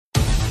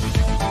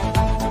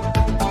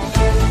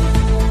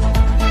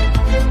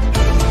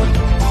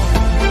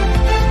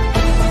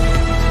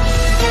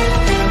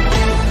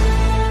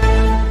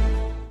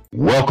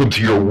welcome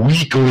to your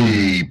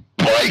weekly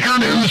Biker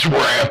News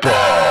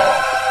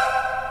Wrap-Up.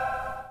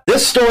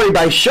 This story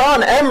by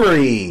Sean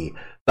Emery.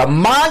 The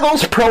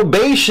Mongols'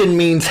 probation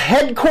means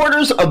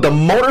headquarters of the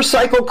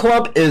motorcycle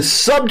club is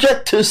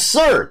subject to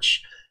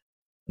search.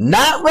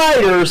 Not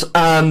riders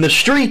on the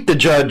street, the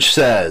judge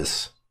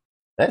says.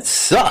 That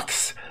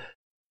sucks.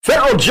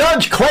 Federal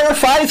judge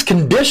clarifies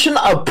condition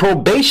of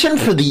probation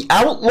for the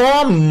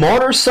outlaw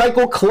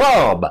motorcycle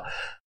club.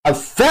 A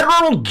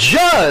federal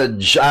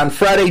judge on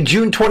Friday,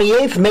 June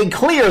 28th, made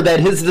clear that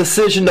his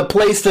decision to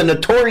place the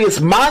notorious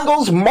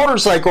Mongols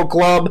Motorcycle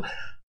Club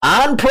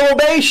on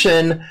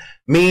probation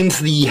means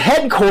the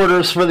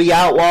headquarters for the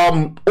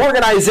outlaw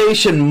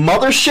organization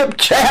Mothership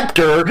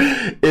Chapter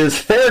is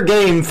fair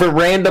game for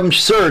random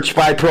search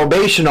by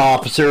probation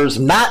officers,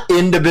 not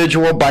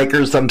individual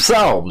bikers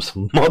themselves.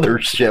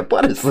 Mothership,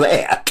 what is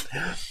that?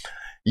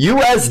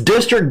 U.S.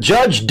 District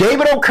Judge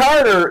David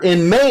O'Carter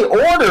in May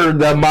ordered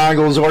the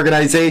Mongols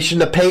organization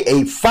to pay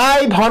a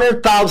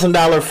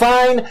 $500,000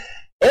 fine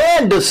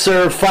and to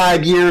serve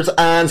 5 years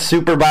on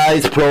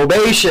supervised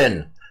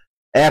probation,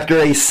 after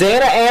a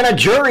Santa Ana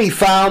jury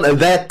found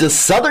that the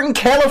Southern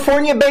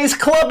California-based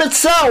club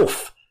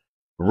itself,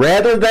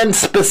 rather than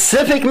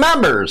specific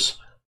members,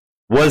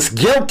 was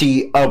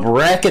guilty of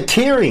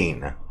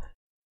racketeering.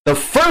 The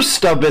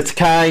first of its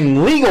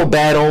kind legal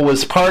battle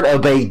was part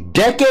of a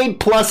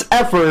decade-plus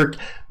effort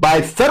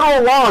by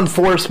federal law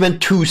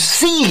enforcement to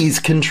seize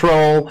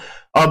control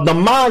of the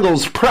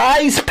Mongols'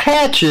 prize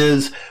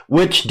patches,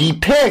 which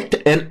depict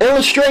an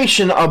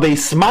illustration of a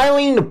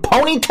smiling,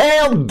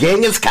 ponytailed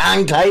Genghis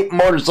Khan-type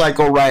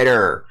motorcycle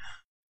rider.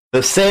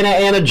 The Santa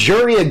Ana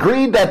jury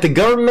agreed that the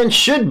government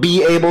should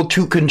be able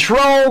to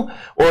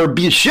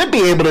should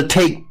be able to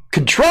take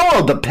control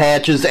of the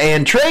patches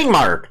and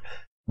trademark.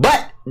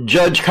 But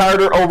Judge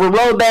Carter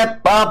overrode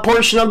that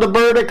portion of the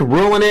verdict,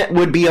 ruling it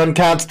would be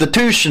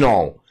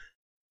unconstitutional.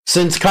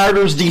 Since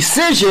Carter's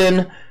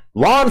decision,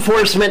 law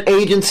enforcement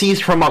agencies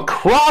from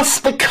across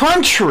the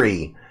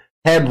country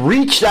have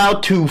reached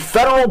out to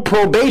federal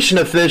probation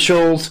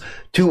officials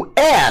to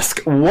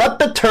ask what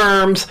the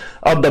terms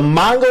of the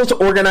Mongols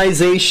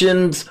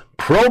organization's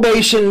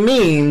probation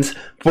means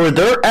for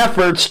their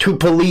efforts to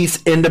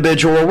police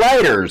individual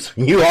riders.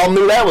 You all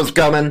knew that was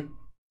coming.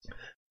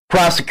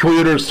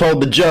 Prosecutors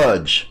told the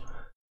judge,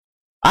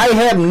 "I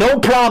have no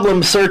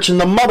problem searching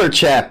the mother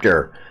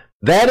chapter.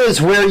 That is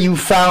where you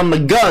found the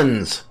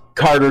guns,"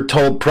 Carter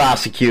told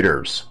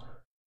prosecutors.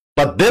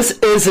 "But this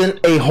isn't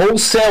a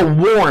wholesale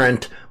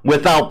warrant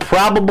without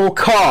probable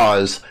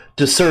cause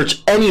to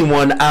search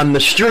anyone on the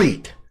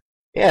street."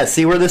 Yeah,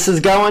 see where this is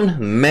going?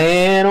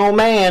 Man, oh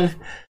man.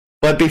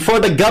 But before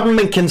the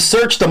government can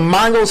search the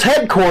Mongols'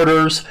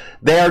 headquarters,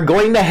 they are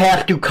going to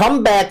have to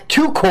come back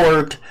to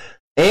court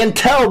and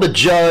tell the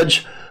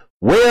judge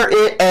where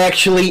it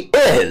actually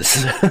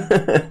is.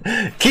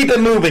 Keep it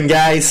moving,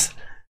 guys.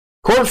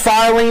 Court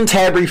filings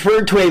have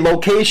referred to a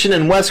location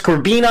in West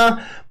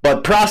Covina,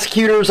 but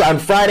prosecutors on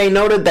Friday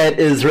noted that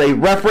is a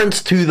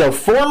reference to the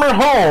former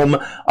home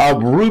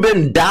of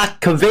Ruben Doc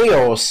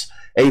Cavallos,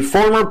 a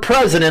former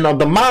president of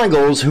the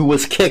Mongols who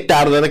was kicked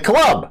out of the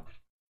club.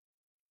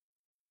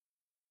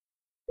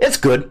 It's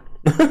good.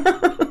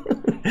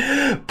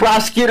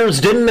 Prosecutors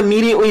didn't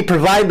immediately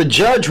provide the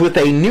judge with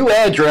a new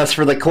address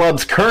for the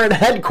club's current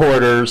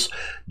headquarters,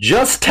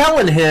 just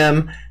telling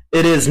him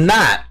it is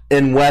not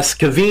in West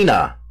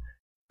Covina.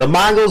 The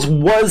Mongols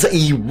was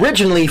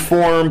originally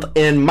formed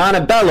in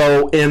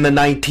Montebello in the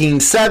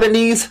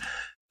 1970s.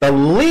 The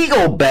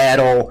legal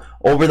battle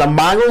over the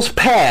Mongols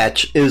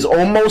patch is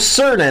almost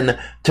certain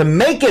to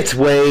make its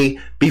way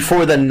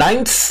before the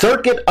Ninth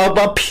Circuit of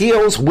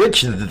Appeals,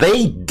 which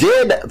they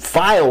did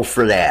file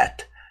for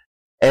that.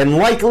 And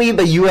likely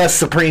the U.S.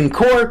 Supreme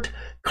Court.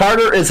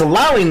 Carter is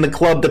allowing the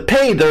club to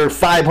pay their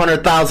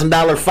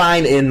 $500,000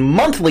 fine in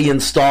monthly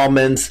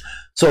installments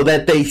so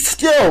that they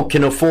still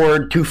can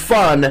afford to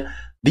fund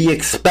the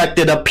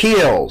expected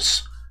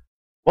appeals.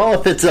 Well,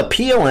 if it's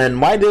appealing,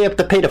 why do they have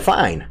to pay the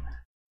fine?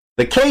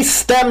 The case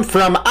stemmed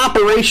from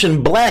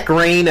Operation Black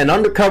Rain, an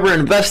undercover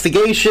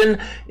investigation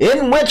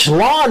in which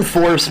law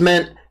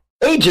enforcement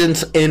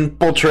agents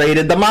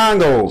infiltrated the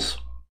Mongols.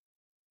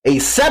 A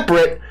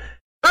separate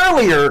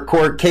earlier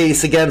court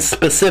case against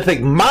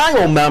specific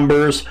Mongol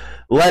members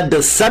led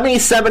to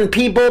 77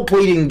 people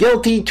pleading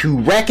guilty to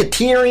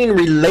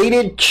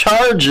racketeering-related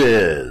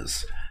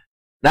charges.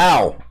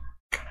 Now,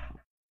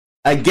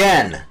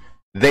 again,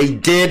 they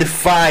did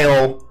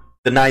file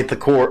the Ninth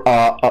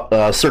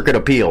Circuit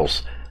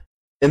Appeals.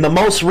 In the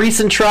most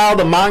recent trial,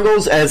 the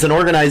Mongols as an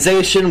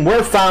organization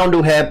were found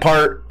to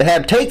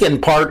have taken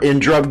part in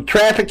drug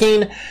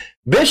trafficking,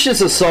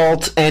 vicious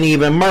assaults, and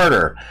even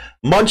murder.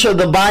 Much of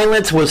the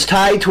violence was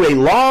tied to a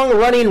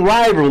long-running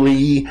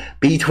rivalry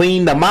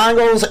between the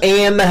Mongols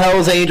and the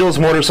Hells Angels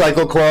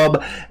Motorcycle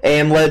Club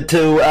and led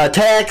to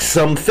attacks,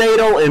 some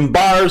fatal, in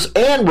bars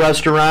and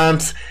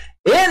restaurants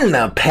in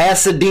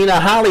Pasadena,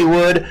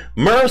 Hollywood,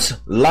 Merce,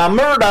 La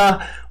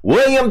Murda,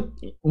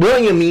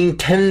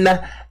 Wilmington,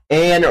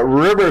 and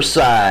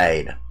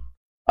Riverside.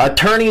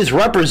 Attorneys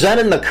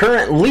representing the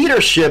current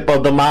leadership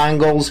of the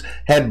Mongols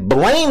had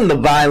blamed the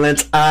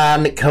violence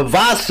on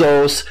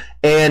Cavazos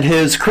and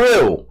his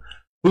crew,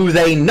 who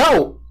they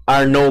note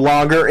are no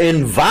longer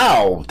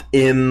involved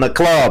in the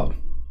club.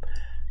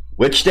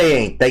 Which they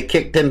ain't. They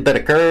kicked him to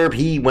the curb.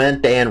 He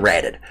went and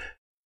ratted.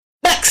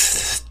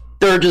 Next,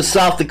 Sturgis,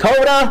 South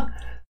Dakota.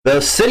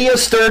 The city of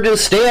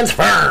Sturgis stands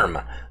firm.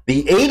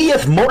 The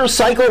 80th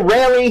motorcycle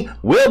rally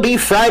will be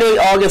Friday,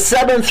 August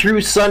 7th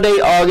through Sunday,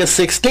 August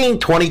 16th,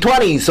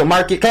 2020. So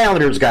mark your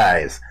calendars,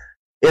 guys.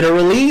 In a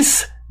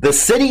release, the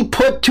city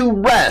put to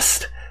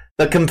rest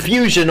the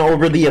confusion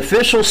over the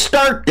official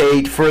start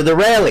date for the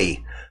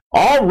rally.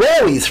 All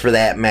rallies, for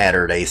that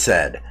matter, they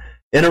said.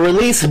 In a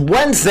release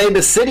Wednesday,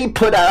 the city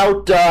put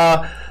out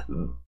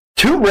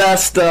to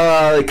rest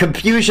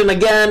confusion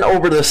again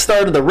over the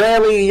start of the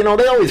rally. You know,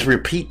 they always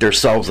repeat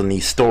themselves in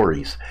these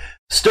stories.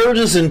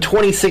 Sturgis in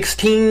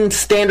 2016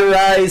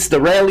 standardized the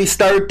rally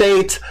start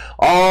dates.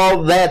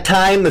 All that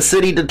time, the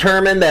city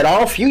determined that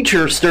all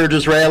future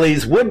Sturgis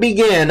rallies would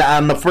begin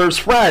on the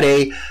first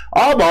Friday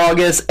of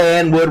August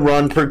and would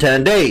run for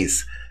 10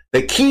 days.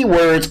 The key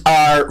words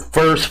are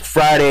first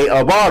Friday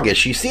of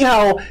August. You see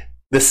how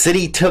the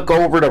city took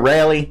over the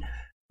rally?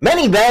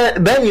 Many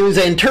venues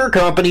and tour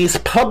companies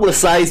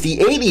publicized the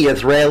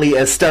 80th rally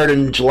as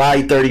starting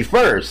July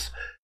 31st.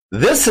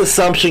 This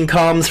assumption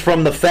comes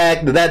from the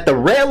fact that the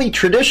rally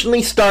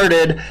traditionally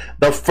started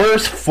the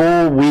first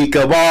full week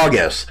of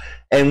August,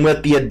 and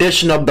with the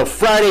addition of the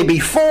Friday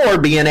before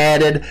being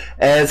added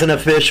as an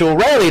official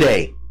rally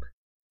day.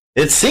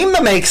 It seemed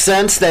to make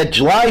sense that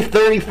July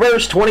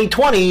 31st,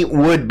 2020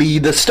 would be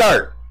the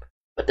start.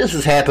 But this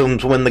has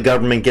happened when the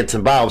government gets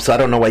involved, so I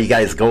don't know why you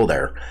guys go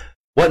there.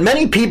 What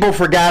many people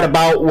forgot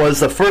about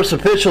was the first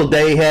official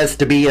day has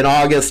to be in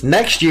August.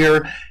 Next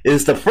year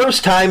is the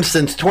first time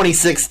since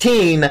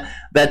 2016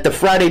 that the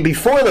Friday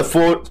before the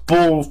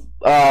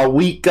full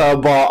week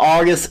of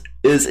August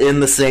is in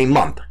the same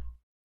month.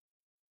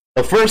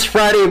 The first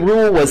Friday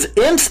rule was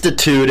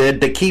instituted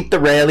to keep the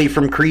rally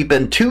from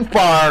creeping too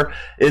far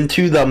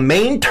into the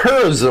main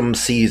tourism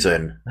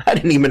season. I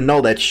didn't even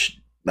know that.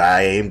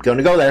 I am going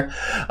to go there.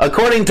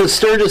 According to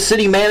Sturgis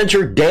City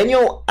Manager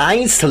Daniel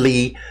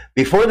Isley,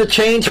 before the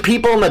change,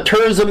 people in the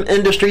tourism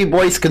industry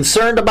voiced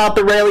concern about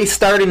the rally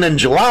starting in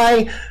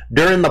July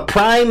during the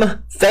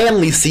prime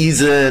family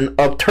season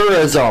of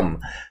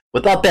tourism.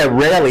 Without that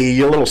rally,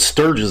 your little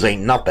Sturgis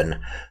ain't nothing.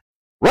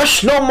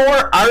 Rush No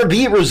More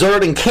RV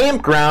Resort and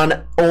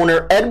Campground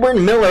owner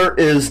Edwin Miller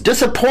is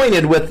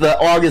disappointed with the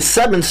August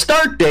 7th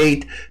start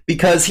date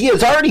because he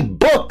has already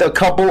booked a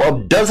couple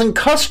of dozen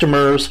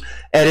customers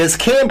at his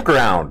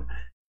campground.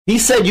 He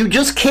said you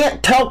just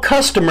can't tell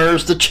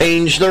customers to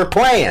change their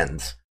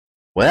plans.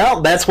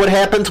 Well, that's what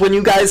happens when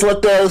you guys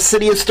let the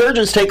city of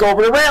Sturgis take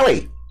over the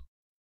rally.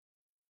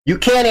 You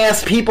can't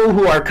ask people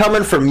who are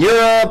coming from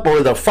Europe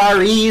or the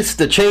Far East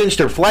to change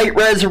their flight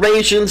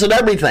reservations and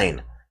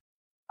everything.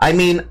 I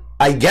mean,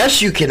 I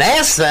guess you can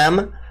ask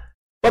them,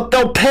 but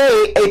they'll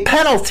pay a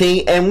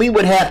penalty and we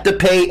would have to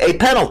pay a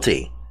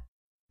penalty.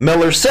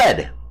 Miller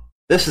said.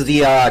 This is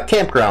the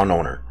campground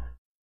owner.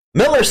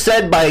 Miller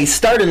said by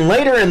starting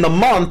later in the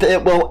month,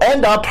 it will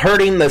end up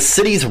hurting the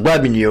city's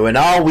revenue, and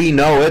all we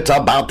know it's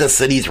about the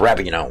city's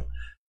revenue.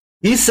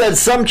 He said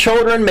some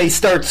children may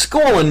start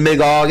school in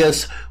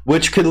mid-August,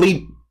 which could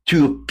lead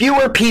to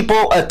fewer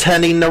people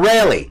attending the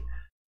rally.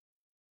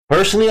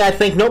 Personally, I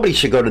think nobody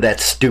should go to that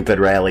stupid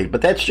rally,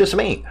 but that's just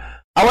me.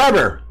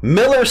 However,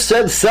 Miller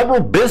said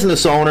several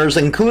business owners,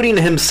 including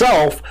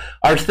himself,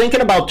 are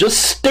thinking about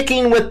just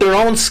sticking with their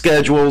own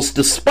schedules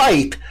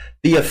despite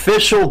the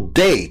official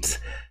date.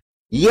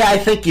 Yeah, I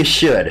think you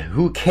should.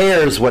 Who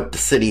cares what the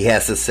city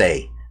has to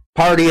say?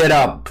 Party it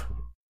up.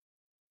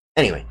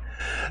 Anyway,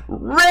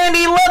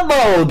 Randy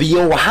Ledlow, the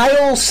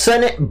Ohio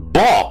Senate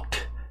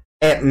balked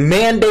at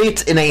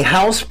mandates in a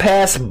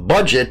House-passed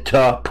budget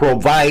to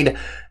provide,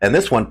 and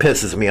this one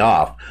pisses me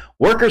off,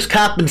 workers'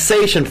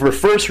 compensation for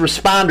first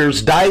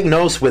responders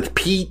diagnosed with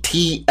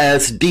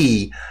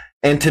PTSD,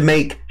 and to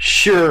make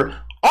sure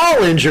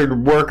all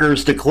injured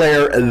workers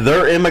declare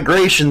their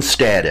immigration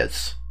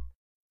status.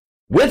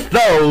 With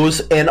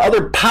those and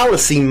other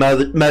policy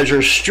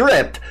measures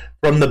stripped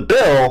from the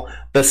bill,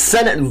 the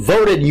Senate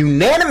voted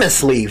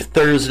unanimously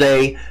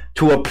Thursday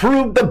to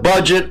approve the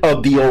budget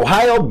of the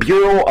Ohio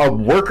Bureau of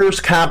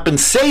Workers'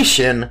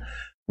 Compensation,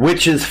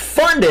 which is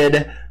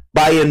funded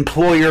by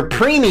employer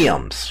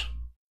premiums.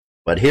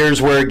 But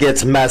here's where it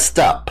gets messed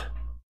up.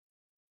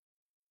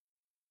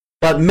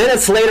 But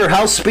minutes later,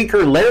 House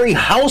Speaker Larry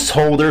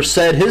Householder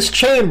said his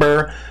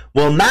chamber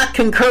will not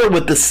concur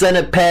with the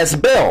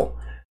Senate-passed bill,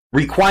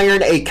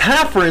 requiring a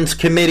conference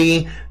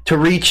committee to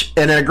reach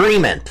an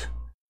agreement.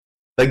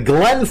 The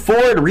Glenn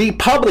Ford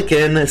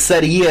Republican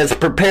said he has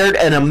prepared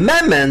an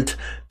amendment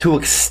to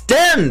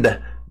extend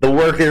the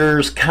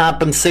workers'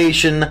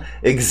 compensation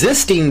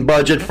existing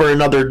budget for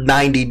another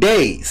 90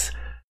 days.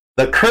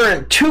 The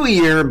current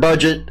 2-year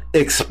budget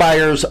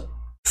expires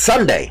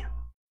Sunday.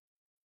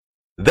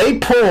 They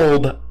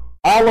pulled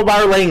all of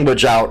our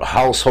language out,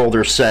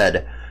 Householder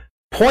said.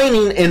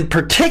 pointing in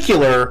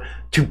particular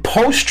to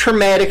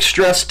post-traumatic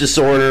stress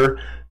disorder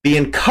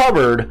being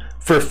covered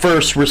for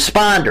first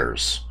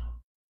responders.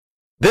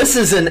 This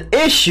is an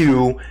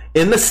issue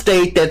in the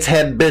state that's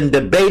had been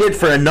debated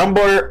for a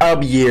number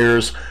of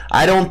years.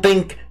 I don't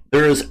think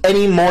there is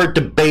any more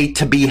debate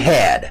to be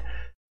had.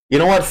 You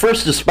know what?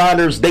 First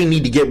responders, they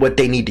need to get what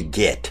they need to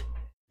get.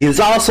 He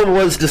also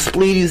was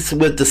displeased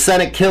with the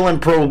Senate killing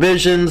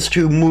provisions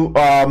to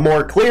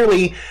more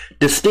clearly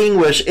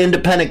distinguish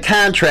independent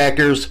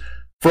contractors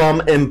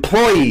from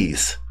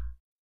employees.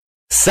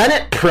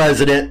 Senate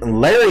President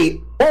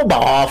Larry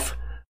Oberhoff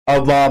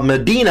of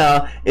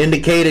Medina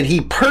indicated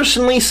he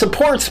personally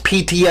supports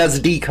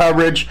PTSD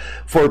coverage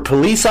for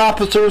police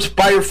officers,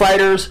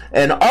 firefighters,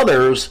 and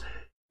others,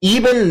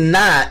 even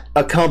not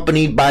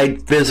accompanied by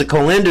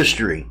physical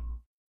injury.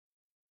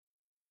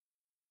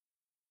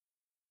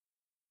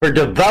 For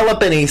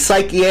developing a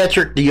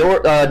psychiatric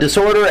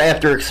disorder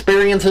after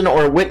experiencing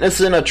or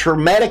witnessing a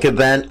traumatic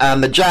event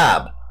on the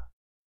job.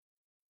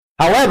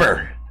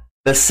 However,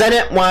 the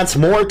Senate wants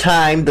more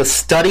time to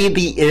study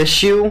the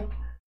issue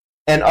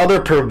and other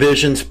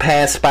provisions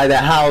passed by the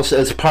House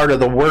as part of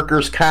the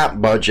workers'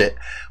 comp budget,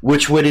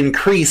 which would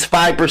increase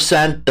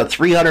 5% to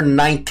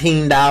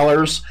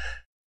 $319.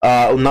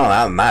 No,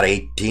 not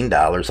 $18.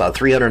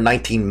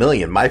 $319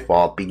 million. My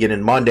fault.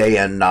 Beginning Monday,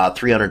 and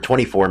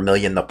 $324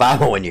 million the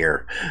following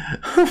year.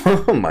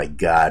 Oh my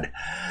God!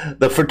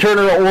 The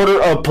Fraternal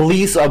Order of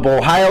Police of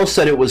Ohio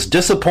said it was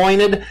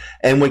disappointed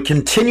and would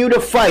continue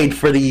to fight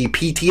for the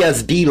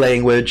PTSD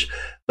language.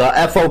 The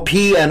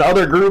FOP and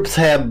other groups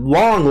have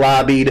long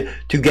lobbied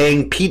to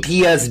gain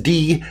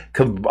PTSD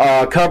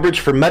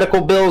coverage for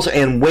medical bills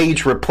and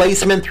wage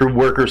replacement through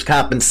workers'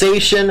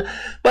 compensation.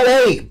 But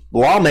hey,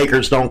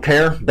 lawmakers don't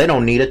care. They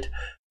don't need it.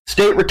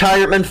 State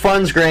retirement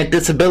funds grant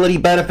disability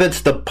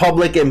benefits to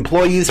public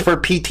employees for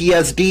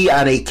PTSD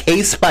on a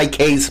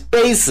case-by-case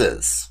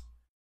basis.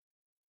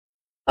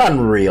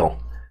 Unreal.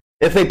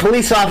 If a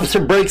police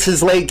officer breaks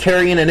his leg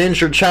carrying an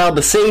injured child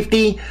to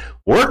safety,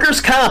 workers'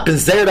 comp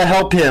is there to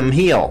help him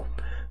heal,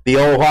 the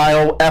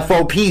Ohio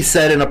FOP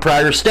said in a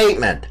prior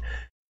statement.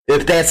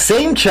 If that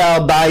same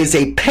child dies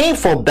a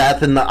painful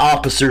death in the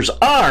officer's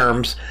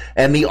arms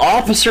and the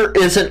officer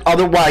isn't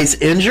otherwise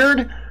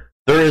injured,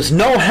 there is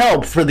no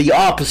help for the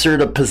officer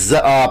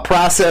to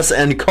process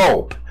and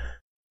cope.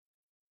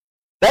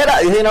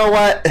 That, you know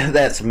what?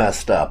 That's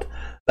messed up.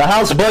 The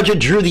House budget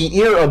drew the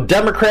ear of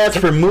Democrats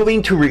for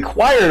moving to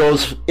require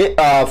those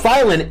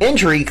filing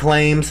injury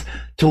claims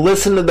to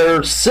listen to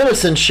their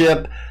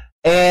citizenship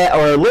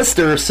or list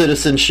their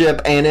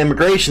citizenship and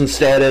immigration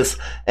status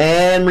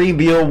and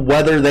reveal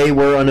whether they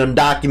were an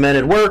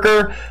undocumented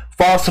worker.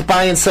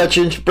 Falsifying such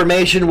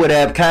information would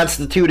have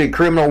constituted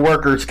criminal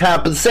workers'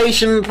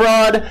 compensation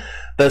fraud.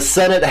 The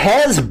Senate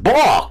has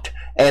balked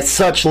at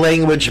such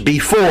language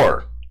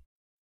before.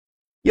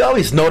 You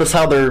always notice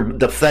how they're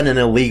defending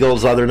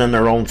illegals other than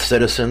their own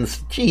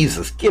citizens.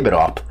 Jesus, give it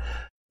up.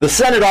 The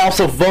Senate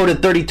also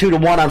voted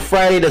 32-1 on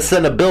Friday to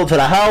send a bill to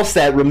the House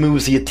that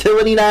removes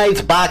utility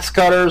knives, box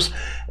cutters,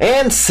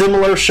 and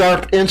similar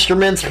sharp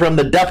instruments from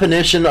the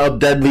definition of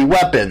deadly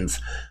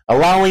weapons,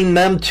 allowing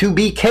them to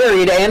be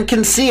carried and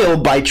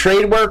concealed by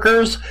trade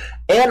workers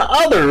and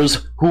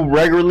others who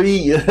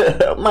regularly,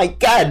 oh my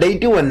God, they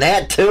doing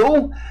that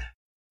too?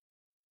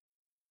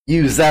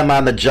 Use them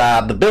on the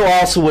job. The bill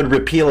also would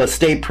repeal a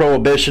state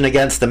prohibition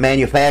against the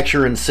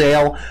manufacture and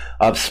sale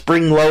of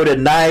spring-loaded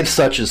knives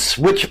such as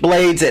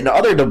switchblades and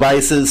other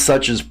devices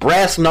such as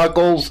brass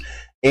knuckles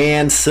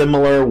and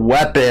similar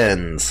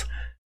weapons.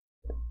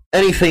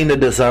 Anything to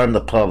disarm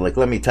the public,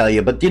 let me tell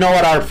you. But you know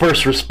what? Our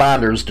first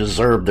responders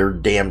deserve their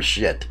damn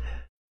shit.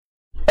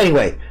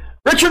 Anyway,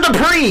 Richard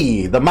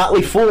Dupree, the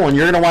Motley Fool, and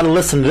you're going to want to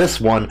listen to this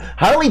one.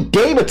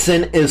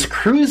 Harley-Davidson is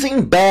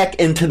cruising back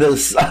into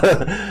this,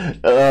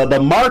 the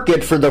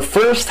market for the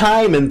first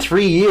time in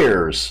 3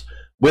 years,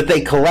 with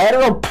a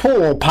collateral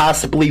pool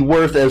possibly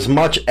worth as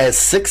much as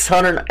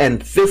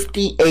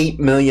 $658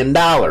 million.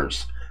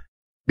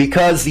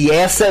 Because the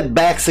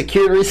asset-backed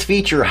securities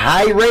feature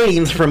high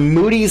ratings from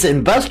Moody's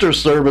Investor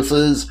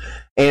Services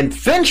and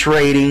Fitch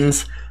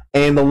Ratings,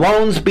 and the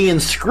loans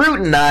being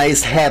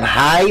scrutinized have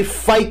high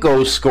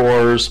FICO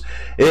scores,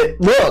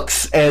 it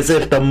looks as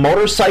if the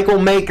motorcycle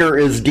maker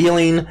is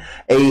dealing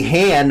a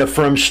hand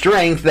from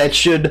strength that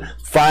should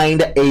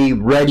find a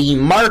ready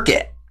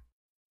market.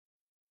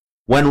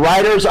 When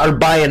riders are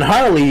buying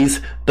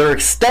Harleys, they're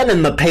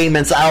extending the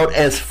payments out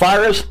as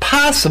far as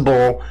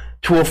possible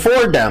to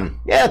afford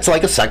them. Yeah, it's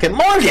like a second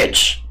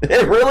mortgage.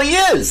 It really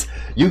is.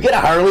 You get a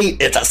Harley,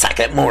 it's a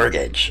second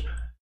mortgage.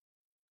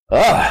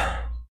 Ugh.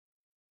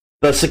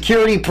 The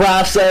security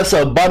process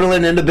of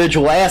bundling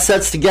individual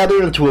assets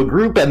together into a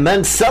group and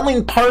then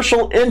selling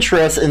partial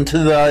interest into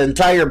the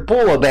entire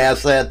pool of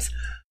assets,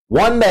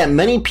 one that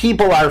many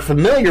people are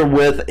familiar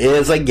with,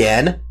 is,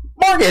 again,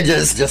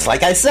 mortgages, just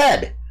like I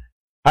said.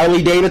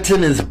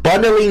 Harley-Davidson is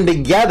bundling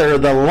together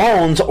the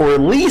loans or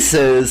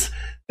leases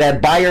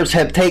that buyers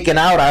have taken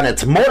out on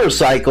its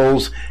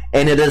motorcycles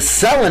and it is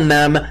selling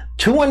them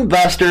to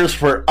investors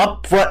for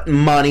upfront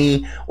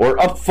money or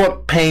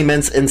upfront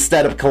payments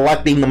instead of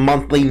collecting the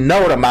monthly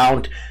note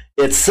amount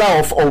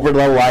itself over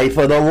the life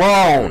of the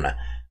loan.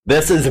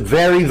 This is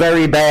very,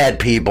 very bad,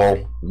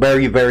 people.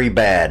 Very, very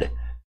bad.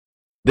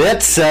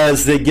 That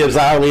says that gives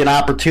Harley an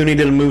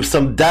opportunity to move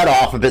some debt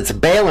off of its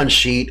balance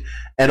sheet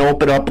and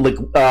open up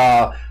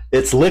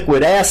its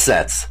liquid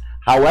assets.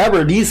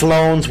 However, these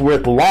loans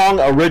with long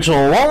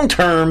original loan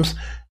terms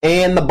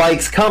and the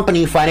bike's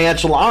company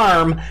financial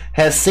arm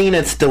has seen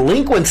its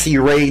delinquency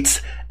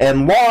rates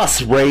and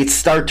loss rates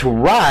start to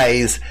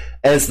rise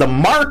as the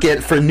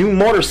market for new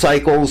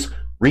motorcycles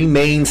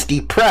remains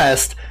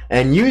depressed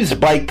and used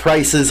bike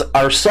prices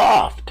are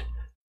soft.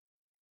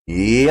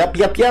 Yep,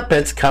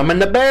 it's coming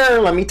to bear,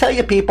 let me tell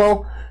you,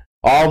 people.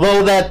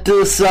 Although that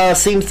this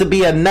seems to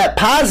be a net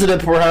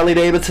positive for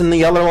Harley-Davidson,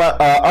 the other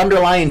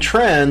underlying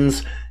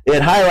trends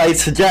it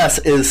highlights suggests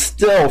is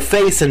still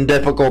facing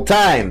difficult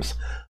times.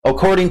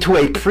 According to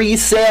a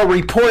pre-sale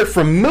report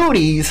from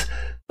Moody's,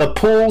 the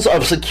pools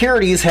of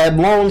securities had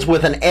loans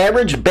with an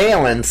average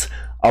balance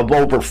of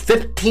over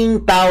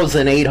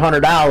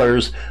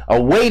 $15,800,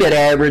 a weighted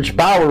average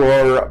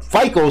borrower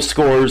FICO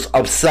scores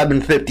of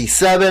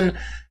 757,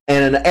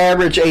 and an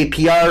average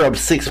APR of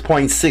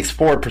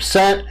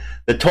 6.64%.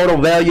 The total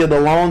value of the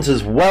loans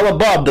is well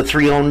above the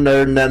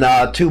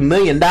 $302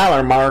 million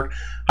mark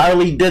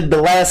Harley did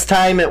the last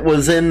time it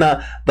was in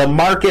the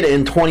market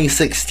in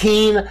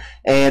 2016,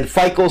 and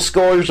FICO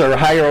scores are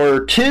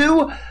higher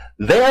too.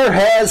 There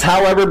has,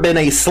 however, been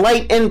a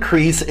slight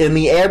increase in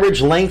the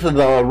average length of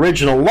the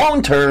original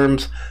loan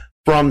terms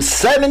from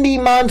 70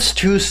 months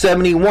to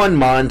 71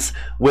 months,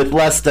 with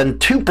less than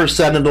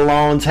 2% of the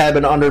loans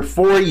having under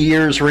 4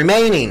 years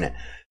remaining.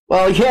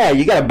 Well, yeah,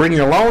 you got to bring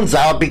your loans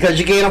out because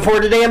you can't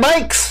afford the damn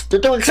bikes.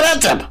 They're too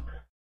expensive.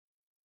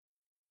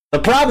 The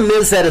problem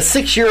is that a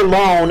 6-year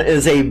loan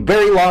is a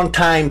very long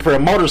time for a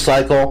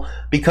motorcycle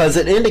because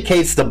it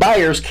indicates the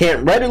buyers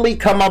can't readily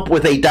come up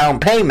with a down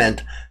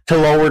payment to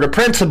lower the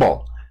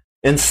principal.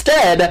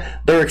 Instead,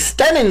 they're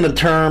extending the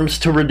terms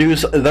to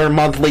reduce their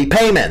monthly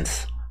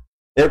payments.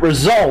 It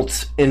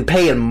results in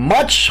paying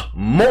much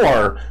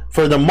more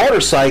for the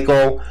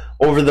motorcycle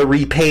over the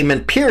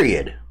repayment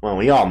period. Well,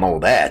 we all know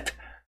that.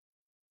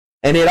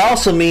 And it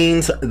also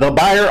means the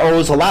buyer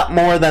owes a lot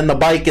more than the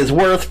bike is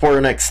worth for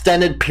an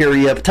extended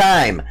period of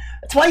time.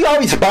 That's why you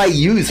always buy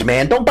used,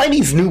 man. Don't buy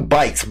these new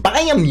bikes.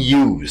 Buy them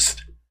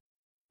used.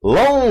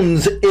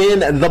 Loans in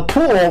the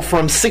pool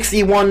from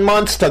 61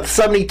 months to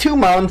 72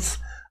 months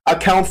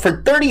account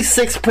for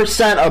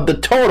 36% of the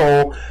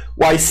total,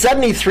 while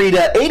 73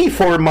 to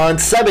 84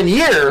 months, 7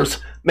 years,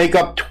 make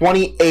up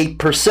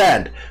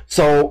 28%.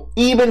 So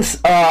even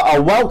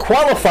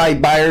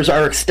well-qualified buyers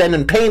are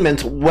extending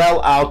payments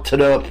well out to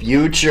the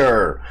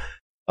future.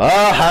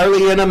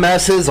 Harley in a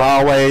mess as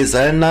always,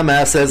 and a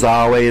mess as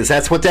always.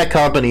 That's what that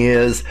company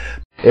is.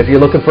 If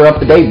you're looking for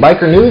up-to-date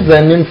biker news,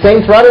 then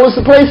Insane Throttle is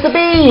the place to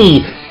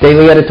be.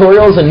 Daily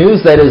editorials and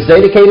news that is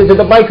dedicated to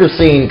the biker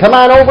scene. Come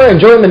on over and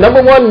join the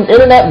 #1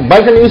 internet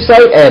biker news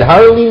site at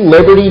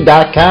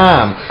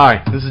HarleyLiberty.com.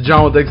 Hi, this is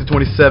John with Exit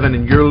 27,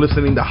 and you're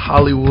listening to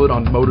Hollywood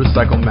on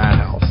Motorcycle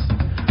Madhouse.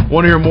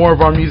 Want to hear more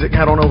of our music?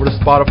 Head on over to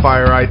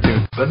Spotify or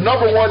iTunes. The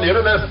 #1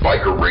 internet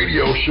biker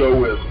radio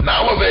show is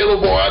now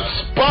available on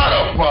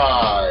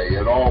Spotify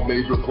and all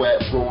major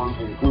platforms,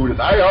 including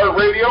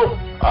iHeartRadio,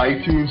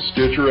 iTunes,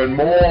 Stitcher, and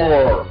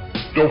more.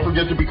 Don't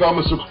forget to become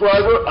a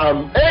subscriber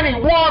on any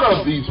one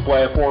of these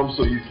platforms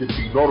so you can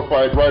be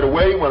notified right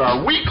away when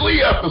our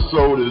weekly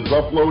episode is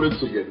uploaded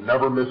so you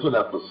never miss an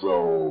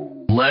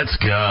episode. Let's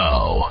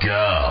go.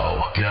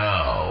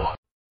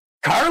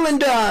 Carlin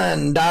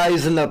Dunn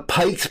dies in the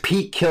Pikes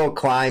Peak Hill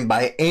Climb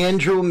by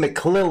Andrew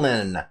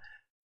McClellan.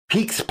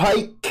 Peaks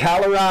Pike,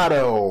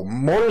 Colorado.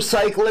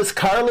 Motorcyclist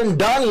Carlin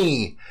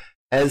Dunny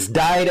has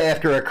died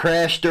after a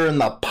crash during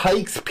the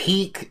Pikes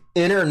Peak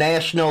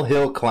International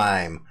Hill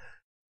Climb.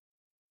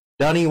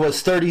 Dunny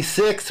was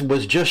 36,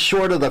 was just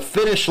short of the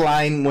finish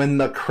line when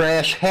the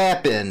crash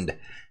happened.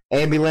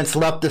 Ambulance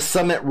left the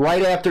summit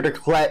right after the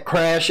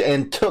crash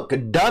and took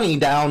Dunny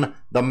down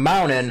the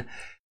mountain.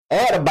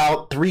 At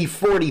about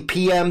 3:40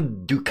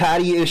 p.m.,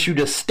 Ducati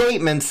issued a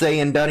statement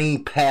saying Dunny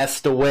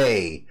passed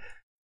away.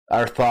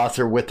 Our thoughts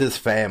are with his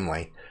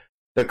family.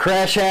 The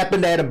crash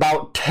happened at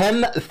about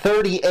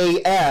 10:30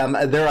 a.m.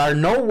 There are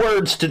no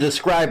words to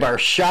describe our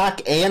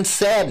shock and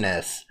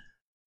sadness.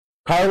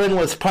 Carlin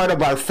was part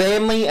of our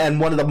family and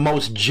one of the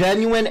most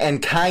genuine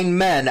and kind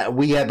men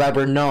we have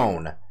ever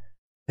known.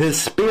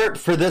 His spirit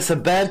for this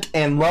event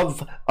and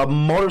love of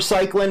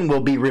motorcycling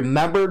will be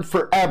remembered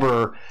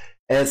forever,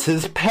 as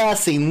his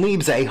passing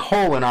leaves a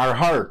hole in our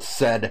hearts,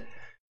 said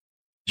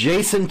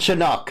Jason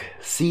Chinook,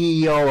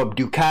 CEO of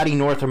Ducati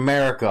North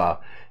America.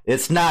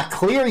 It's not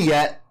clear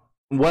yet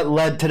what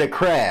led to the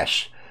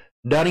crash.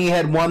 Dunny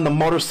had won the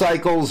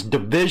motorcycles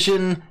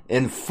division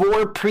in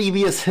 4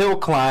 previous hill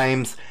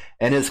climbs,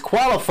 and his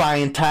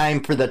qualifying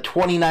time for the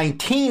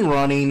 2019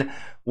 running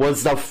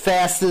was the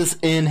fastest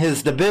in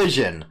his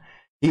division.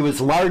 He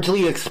was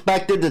largely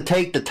expected to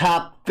take the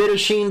top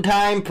finishing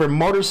time for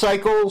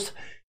motorcycles.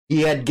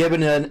 He had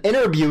given an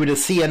interview to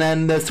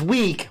CNN this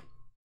week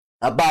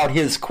about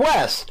his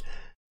quest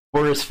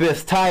for his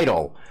 5th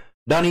title.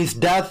 Dunny's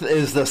death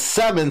is the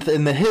 7th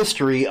in the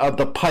history of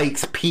the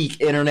Pikes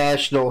Peak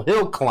International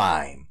Hill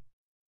Climb.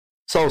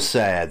 So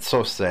sad,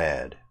 so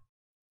sad.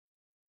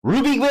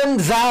 Ruby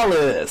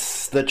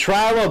Gonzalez, the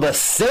trial of a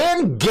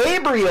San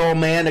Gabriel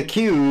man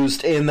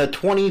accused in the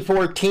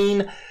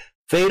 2014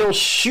 fatal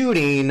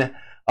shooting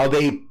of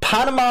a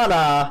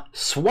Panama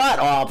SWAT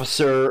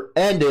officer,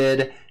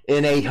 ended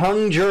in a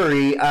hung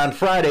jury on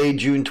Friday,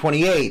 June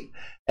 28th.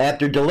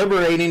 After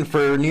deliberating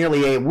for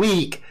nearly a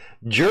week,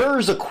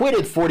 jurors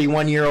acquitted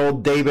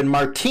 41-year-old David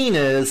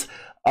Martinez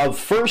of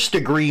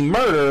first-degree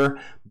murder,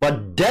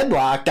 but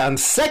deadlocked on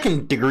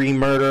second-degree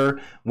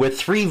murder, with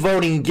 3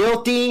 voting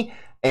guilty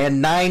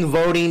and 9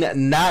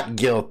 voting not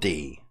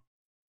guilty.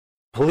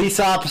 Police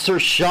officer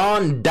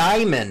Sean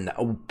Diamond,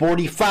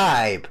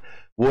 45,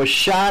 was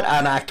shot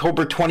on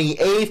October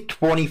 28,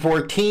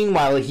 2014,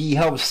 while he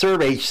helped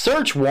serve a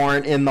search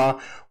warrant in the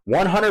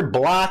 100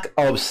 block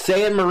of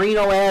San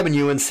Marino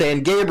Avenue in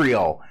San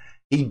Gabriel.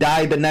 He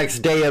died the next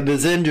day of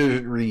his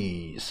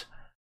injuries.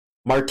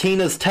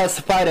 Martinez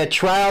testified at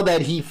trial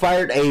that he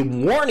fired a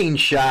warning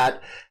shot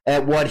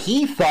at what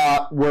he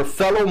thought were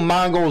fellow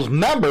Mongols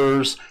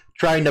members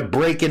trying to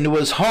break into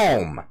his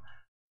home.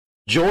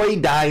 Joy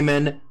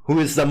Diamond, who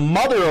is the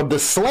mother of the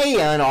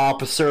slain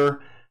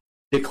officer,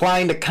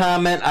 declined to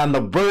comment on the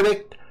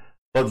verdict,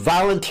 but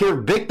volunteer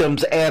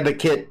victims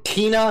advocate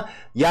Tina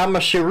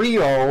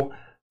Yamashiro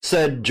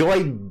said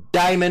Joy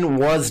Diamond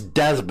was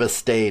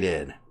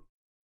devastated.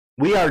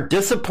 We are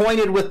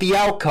disappointed with the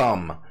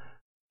outcome.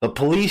 The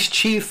police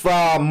chief,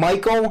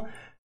 Michael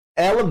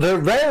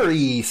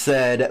Aliveri,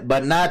 said,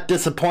 but not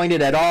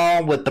disappointed at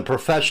all with the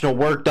professional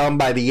work done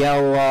by the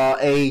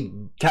LA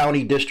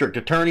County District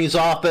Attorney's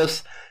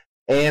Office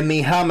and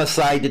the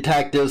homicide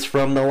detectives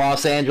from the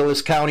Los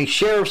Angeles County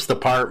Sheriff's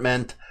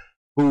Department,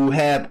 who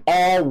have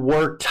all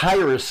worked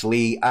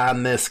tirelessly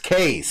on this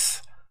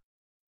case.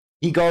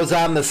 He goes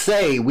on to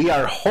say, we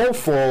are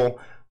hopeful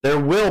there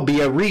will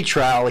be a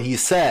retrial, he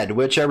said,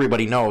 which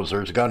everybody knows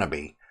there's going to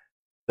be.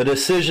 The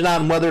decision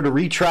on whether to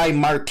retry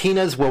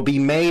Martinez will be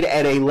made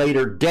at a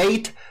later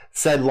date,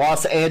 said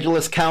Los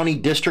Angeles County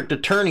District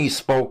Attorney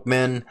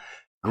spokesman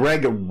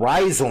Greg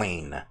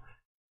Reisling.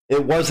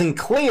 It wasn't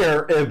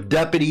clear if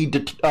Deputy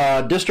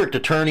District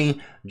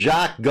Attorney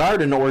Jock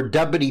Garden or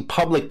Deputy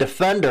Public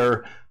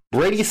Defender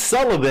Brady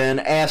Sullivan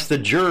asked the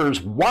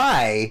jurors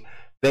why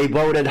they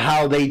voted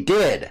how they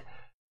did.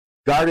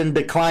 Garden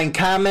declined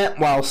comment,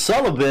 while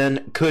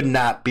Sullivan could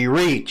not be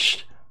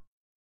reached.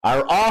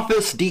 Our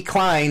office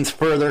declines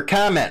further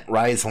comment,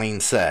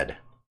 Reisling said.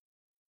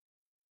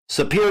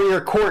 Superior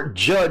Court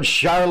Judge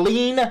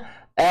Charlene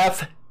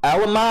F.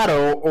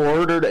 Alamato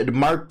ordered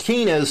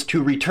Martinez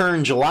to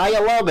return July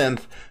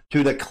 11th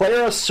to the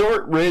Clara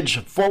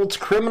Shortridge Foltz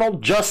Criminal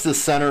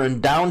Justice Center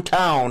in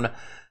downtown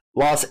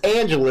Los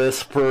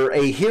Angeles for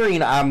a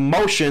hearing on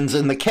motions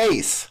in the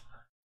case.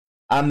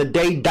 On the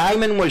day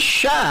Diamond was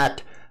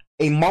shot,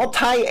 a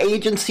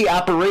multi-agency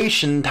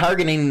operation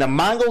targeting the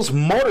Mongols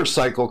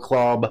Motorcycle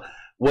Club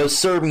was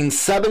serving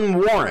 7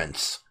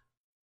 warrants.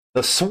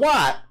 The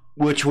SWAT,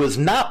 which was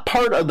not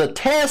part of the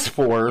task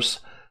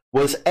force,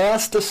 was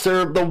asked to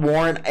serve the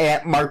warrant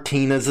at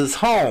Martinez's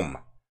home.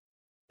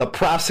 The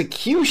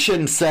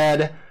prosecution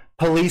said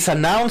police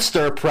announced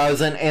their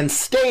presence and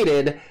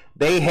stated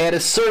they had a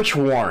search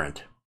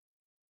warrant.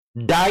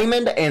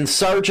 Diamond and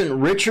Sergeant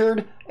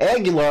Richard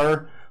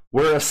Aguilar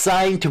were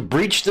assigned to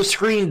breach the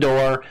screen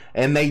door,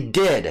 and they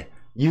did,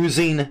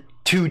 using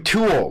 2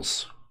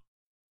 tools.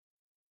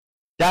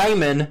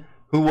 Diamond,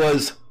 who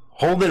was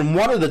holding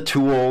one of the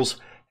tools,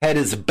 had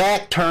his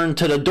back turned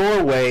to the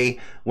doorway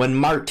when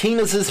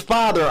Martinez's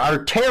father,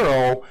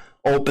 Artero,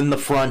 opened the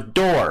front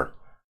door.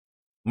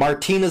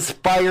 Martinez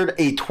fired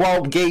a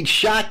 12-gauge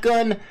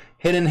shotgun,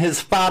 hitting his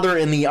father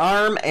in the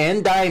arm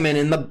and Diamond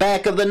in the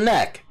back of the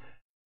neck.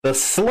 The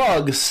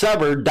slug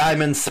severed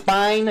Diamond's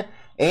spine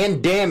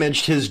and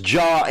damaged his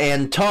jaw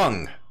and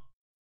tongue.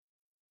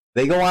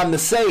 They go on to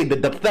say the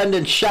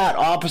defendant shot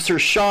Officer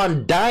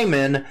Sean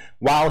Diamond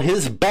while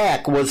his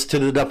back was to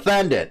the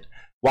defendant,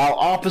 while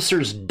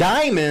Officer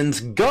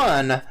Diamond's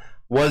gun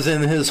was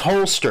in his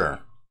holster.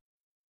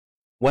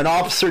 When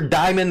Officer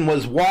Diamond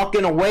was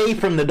walking away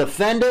from the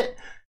defendant,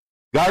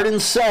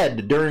 Garden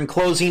said during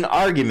closing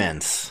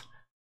arguments,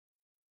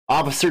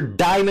 Officer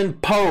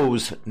Diamond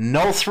posed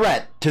no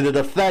threat to the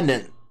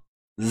defendant,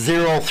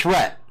 0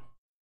 threat.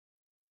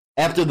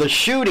 After the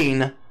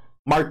shooting,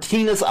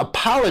 Martinez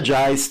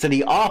apologized to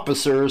the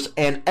officers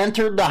and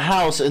entered the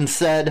house and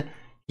said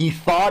he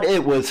thought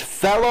it was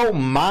fellow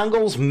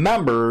Mongols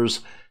members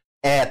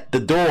at the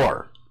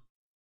door.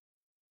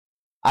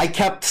 I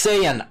kept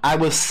saying I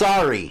was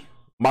sorry,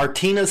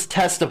 Martinez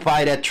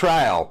testified at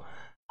trial.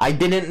 I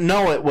didn't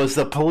know it was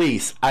the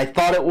police. I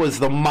thought it was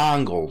the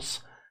Mongols.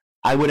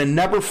 I would have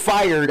never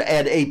fired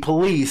at a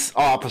police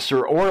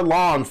officer or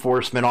law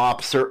enforcement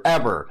officer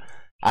ever.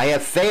 I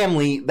have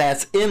family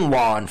that's in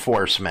law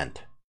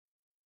enforcement.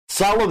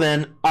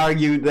 Sullivan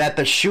argued that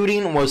the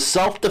shooting was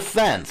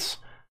self-defense.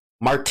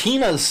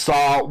 Martinez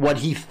saw what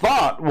he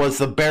thought was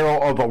the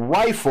barrel of a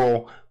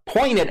rifle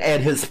pointed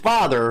at his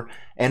father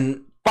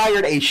and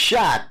fired a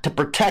shot to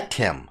protect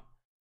him.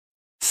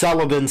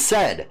 Sullivan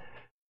said,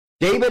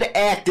 David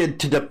acted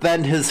to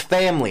defend his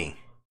family.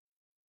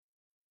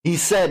 He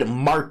said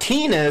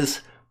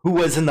Martinez, who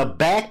was in the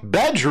back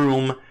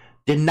bedroom,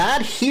 did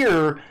not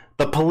hear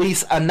the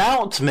police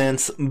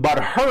announcements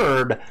but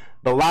heard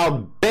the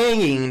loud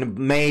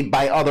banging made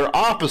by other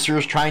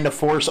officers trying to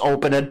force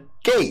open a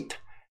gate.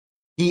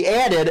 He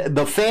added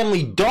the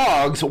family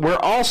dogs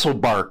were also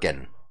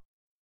barking.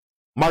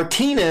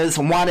 Martinez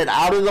wanted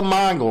out of the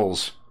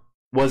Mongols,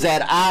 was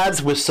at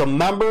odds with some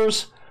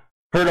members,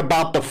 heard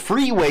about the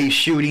freeway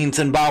shootings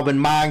involving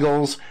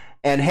Mongols,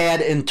 and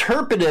had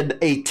interpreted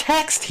a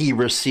text he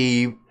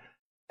received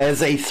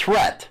as a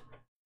threat.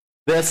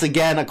 This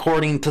again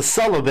according to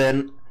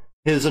Sullivan,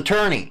 his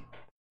attorney.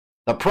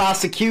 The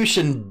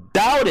prosecution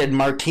doubted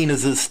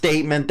Martinez's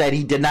statement that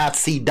he did not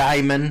see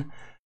Diamond.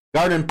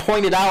 Garden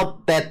pointed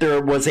out that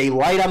there was a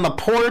light on the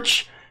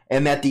porch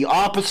and that the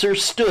officer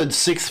stood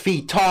 6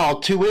 feet tall,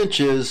 2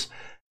 inches,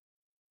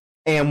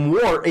 and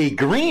wore a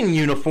green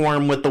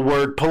uniform with the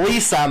word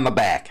police on the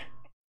back.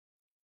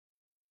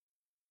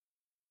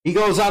 He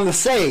goes on to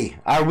say,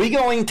 are we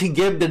going to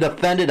give the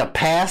defendant a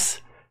pass?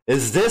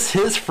 Is this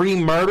his free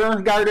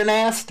murder? Garden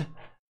asked.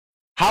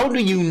 How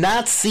do you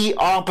not see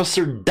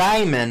Officer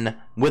Diamond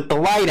with the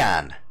light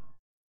on?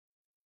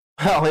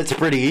 Well, it's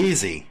pretty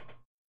easy.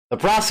 The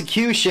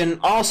prosecution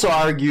also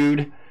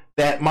argued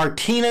that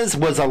Martinez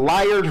was a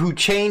liar who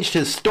changed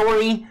his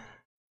story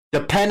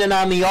depending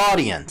on the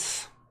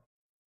audience.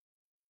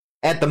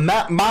 At the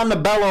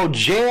Montebello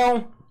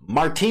jail,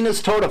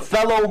 Martinez told a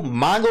fellow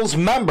Mongols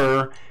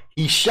member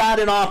he shot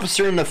an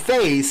officer in the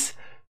face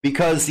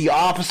because the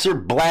officer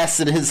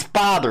blasted his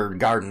father,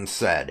 Garden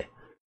said.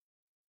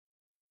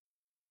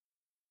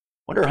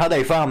 Wonder how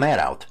they found that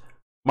out.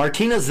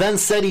 Martinez then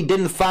said he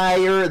didn't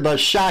fire the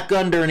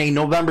shotgun during a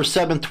November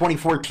 7,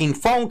 2014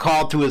 phone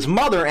call to his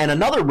mother and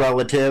another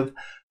relative,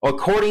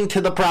 according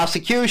to the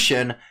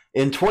prosecution.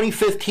 In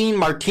 2015,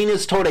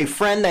 Martinez told a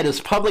friend that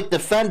his public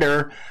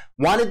defender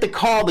wanted to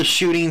call the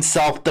shooting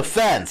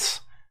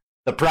self-defense,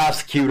 the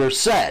prosecutor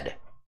said.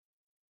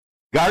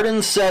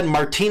 Garden said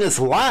Martinez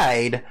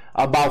lied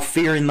about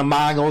fearing the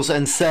Mongols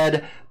and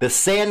said the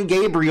San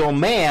Gabriel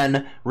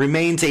man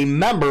remains a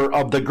member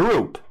of the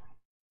group.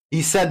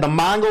 He said the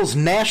Mongols'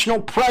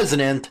 national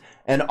president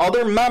and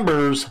other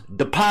members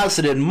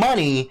deposited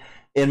money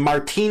in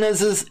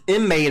Martinez's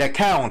inmate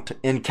account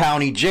in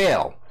county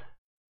jail.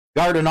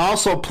 Garden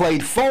also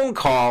played phone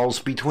calls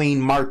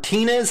between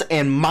Martinez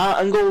and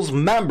Mongols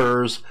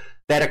members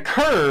that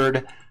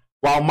occurred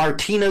while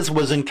Martinez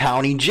was in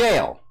county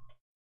jail.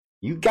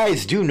 You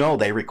guys do know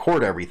they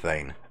record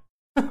everything.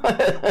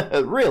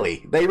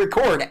 Really, they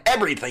record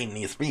everything,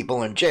 these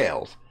people in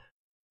jails.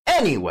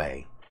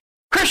 Anyway,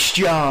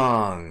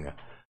 Christian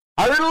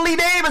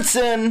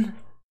Harley-Davidson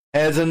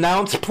has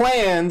announced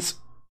plans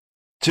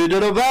to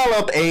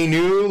develop a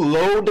new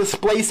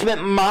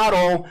low-displacement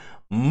model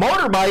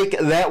motorbike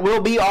that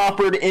will be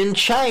offered in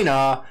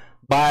China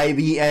by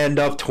the end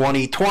of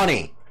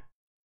 2020.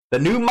 The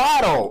new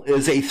model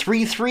is a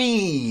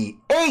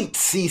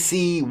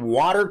 338cc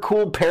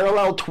water-cooled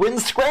parallel twin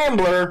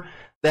scrambler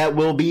that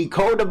will be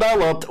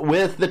co-developed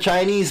with the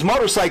Chinese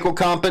motorcycle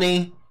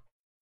company.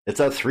 It's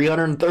a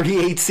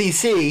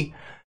 338cc.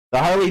 The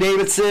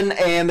Harley-Davidson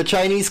and the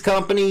Chinese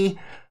company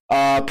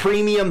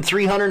premium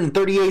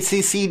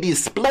 338cc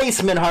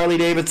displacement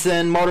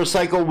Harley-Davidson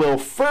motorcycle will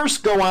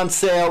first go on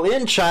sale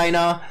in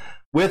China,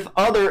 with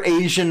other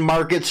Asian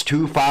markets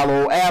to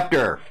follow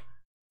after.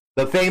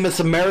 The famous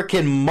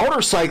American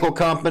motorcycle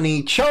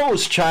company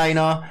chose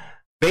China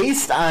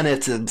based on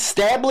its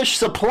established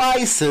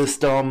supply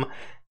system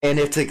and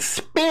its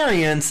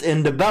experience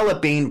in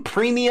developing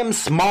premium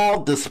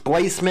small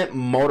displacement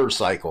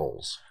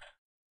motorcycles.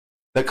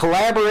 The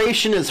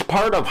collaboration is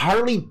part of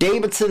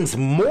Harley-Davidson's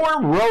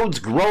More Roads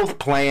growth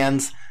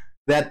plans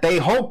that they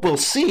hope will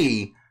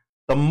see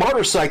the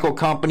motorcycle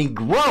company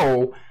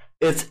grow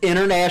its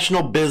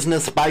international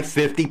business by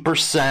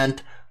 50%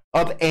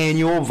 of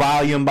annual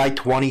volume by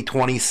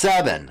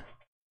 2027.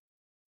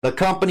 The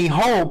company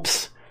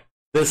hopes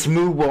this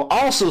move will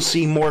also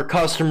see more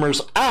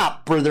customers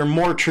opt for their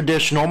more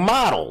traditional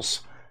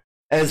models,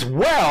 as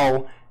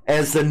well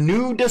as the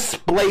new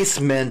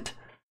displacement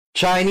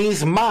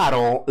Chinese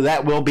model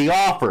that will be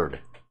offered.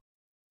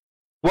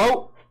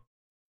 Quote,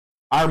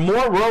 our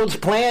More Roads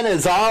plan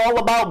is all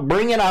about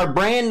bringing our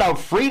brand of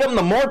freedom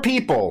to more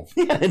people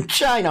in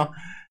China,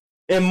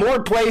 in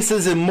more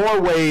places, in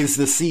more ways,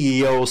 the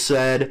CEO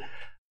said.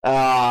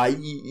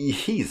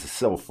 He's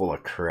so full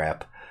of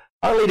crap.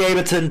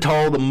 Harley-Davidson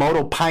told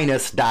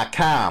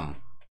MotoPinus.com.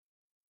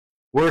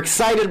 We're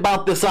excited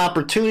about this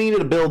opportunity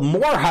to build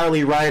more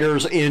Harley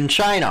riders in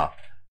China,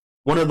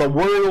 one of the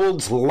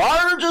world's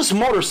largest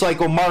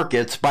motorcycle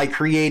markets, by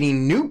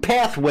creating new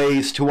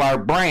pathways to our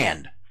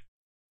brand.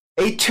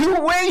 a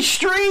two-way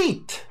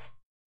street.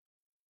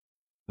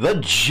 The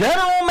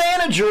general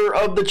manager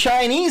of the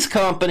Chinese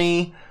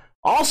company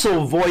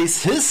also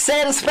voiced his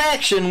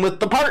satisfaction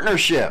with the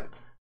partnership.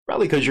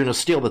 Probably because you're going to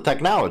steal the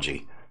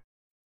technology.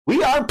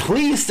 We are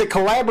pleased to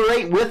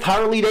collaborate with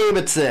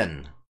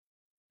Harley-Davidson.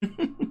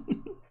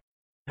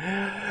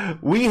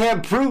 We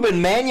have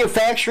proven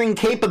manufacturing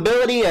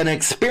capability and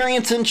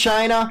experience in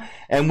China,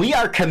 and we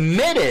are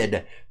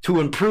committed to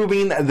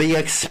improving the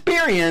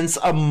experience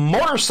of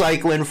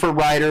motorcycling for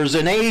riders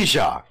in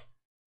Asia.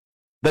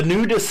 The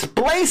new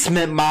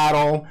displacement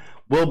model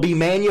will be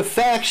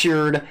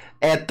manufactured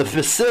at the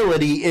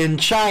facility in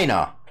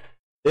China.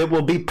 It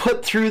will be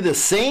put through the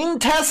same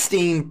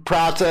testing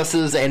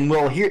processes and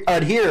will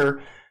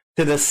adhere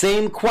to the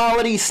same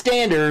quality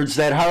standards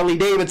that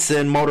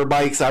Harley-Davidson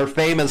motorbikes are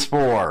famous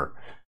for.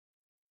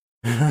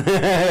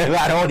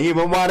 I don't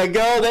even want to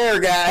go there,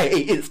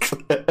 guys.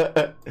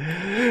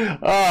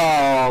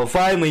 Oh,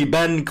 finally,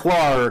 Ben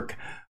Clark.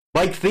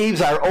 Bike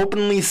thieves are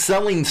openly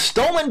selling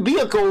stolen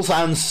vehicles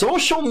on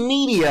social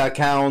media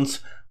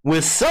accounts,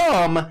 with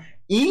some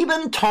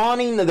even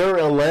taunting their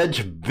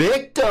alleged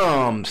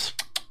victims.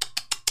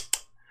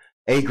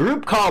 A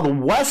group called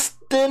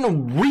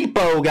Weston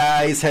Repo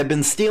Guys have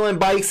been stealing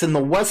bikes in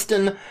the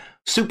Weston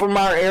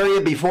Supermart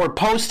area before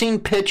posting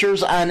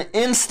pictures on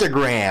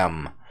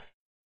Instagram.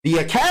 The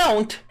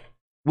account,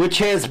 which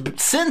has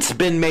since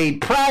been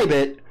made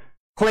private,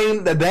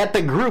 claimed that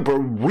the group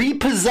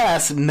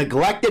repossessed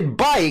neglected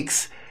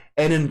bikes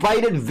and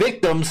invited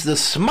victims to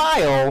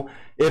smile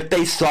if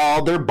they saw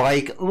their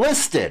bike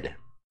listed.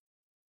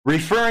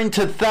 Referring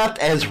to theft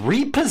as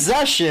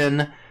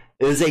repossession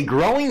is a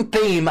growing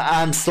theme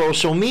on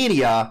social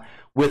media,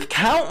 with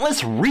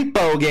countless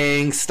repo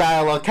gang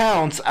style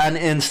accounts on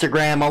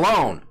Instagram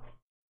alone.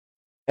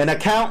 An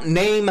account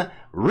named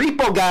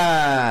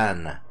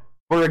Repogan,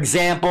 for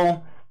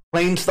example,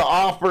 claims to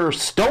offer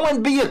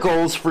stolen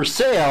vehicles for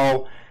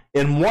sale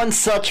in one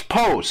such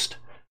post.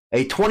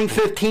 A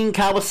 2015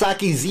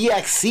 Kawasaki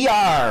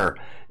ZX-CR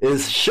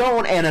is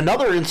shown, and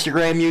another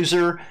Instagram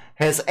user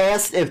has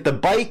asked if the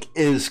bike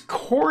is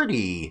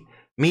cordy,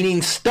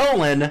 meaning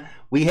stolen.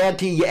 We had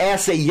to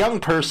ask a young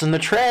person to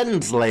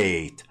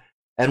translate,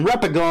 and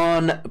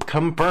Repogan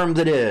confirmed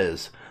it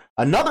is.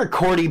 Another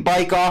cordy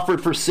bike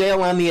offered for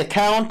sale on the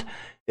account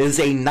is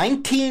a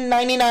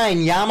 1999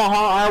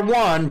 Yamaha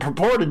R1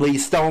 purportedly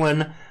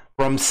stolen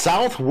from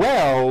South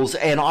Wales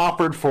and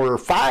offered for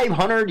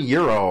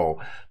 €500.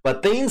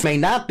 But things may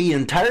not be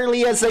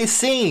entirely as they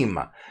seem.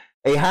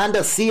 A Honda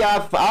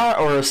CFR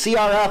or a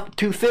CRF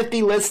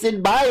 250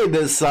 listed by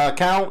this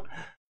account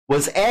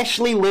was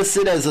actually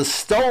listed as a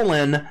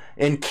stolen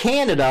in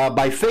Canada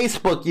by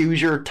Facebook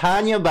user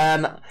Tanya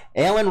Van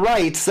Allen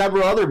Wright.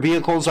 Several other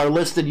vehicles are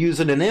listed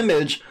using an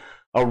image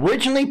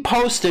originally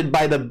posted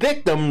by the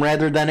victim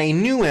rather than a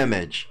new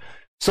image.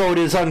 So it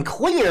is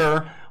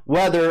unclear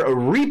whether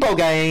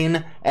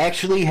Repogan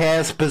actually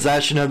has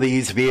possession of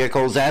these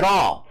vehicles at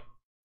all.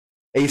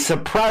 A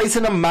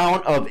surprising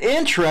amount of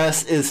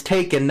interest is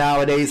taken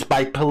nowadays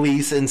by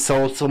police and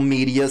social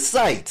media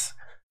sites.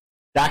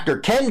 Dr.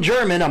 Ken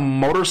German, a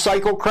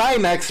motorcycle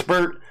crime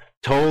expert,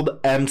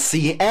 told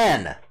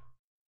MCN.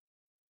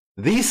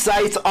 These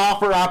sites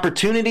offer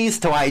opportunities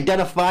to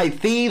identify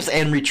thieves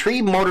and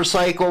retrieve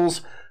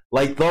motorcycles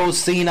like those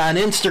seen on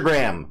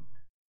Instagram.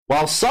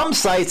 While some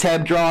sites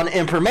have drawn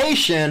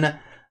information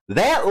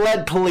that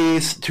led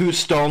police to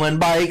stolen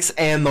bikes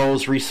and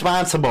those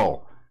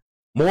responsible,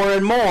 more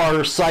and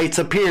more sites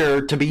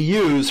appear to be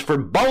used for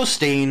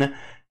boasting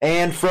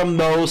and from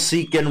those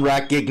seeking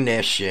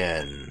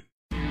recognition.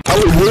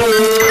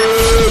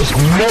 Hollywood's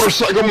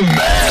Motorcycle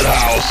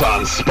Madhouse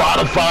on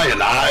Spotify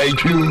and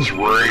iTunes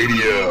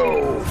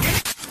Radio.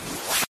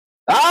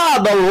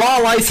 The law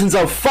license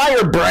of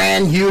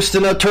Firebrand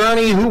Houston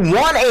attorney who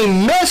won a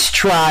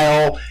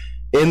mistrial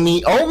in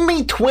the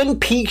only Twin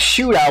Peaks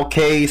shootout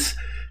case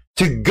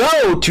to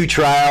go to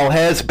trial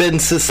has been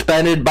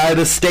suspended by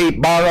the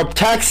State Bar of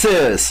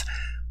Texas.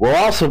 We'll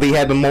also be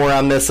having more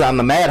on this on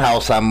the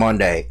Madhouse on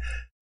Monday.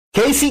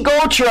 Casey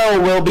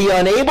Gautreaux will be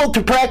unable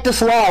to practice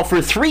law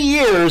for 3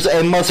 years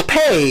and must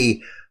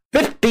pay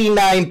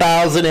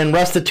 $59,000 in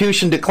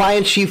restitution to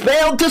clients she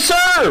failed to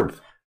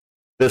serve,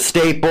 the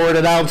state board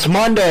announced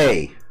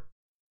Monday.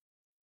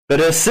 The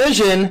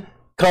decision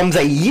comes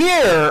a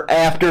year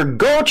after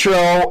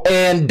Gautreaux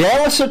and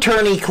Dallas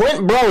attorney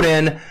Clint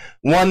Broden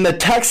won the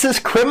Texas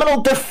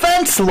Criminal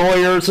Defense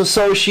Lawyers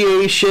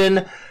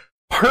Association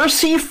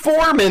Percy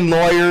Foreman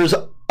Lawyers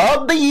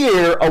of the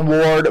Year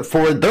award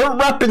for their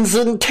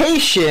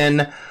representation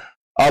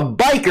of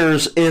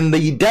bikers in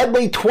the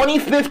deadly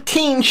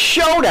 2015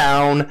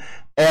 showdown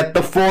at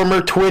the former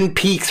Twin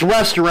Peaks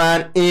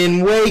restaurant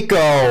in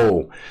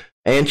Waco.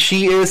 And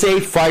she is a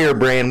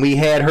firebrand. We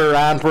had her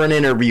on for an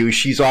interview.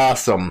 She's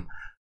awesome.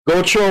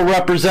 Gautreaux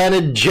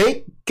represented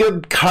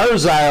Jacob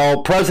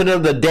Carzile, president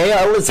of the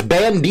Dallas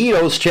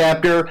Banditos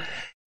chapter,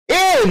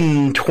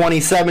 in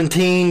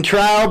 2017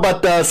 trial,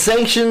 but the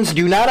sanctions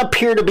do not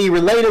appear to be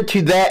related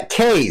to that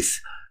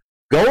case.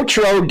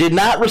 Gautreaux did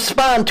not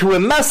respond to a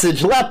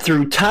message left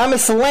through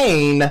Thomas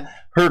Lane,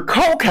 her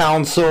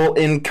co-counsel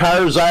in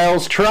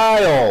Carzyle's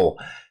trial.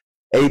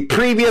 A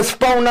previous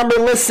phone number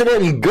listed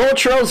in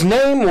Gautreaux's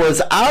name was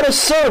out of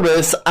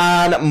service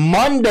on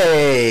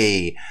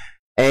Monday.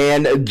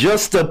 And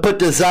just to put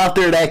this out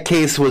there, that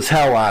case was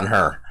hell on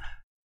her.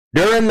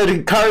 During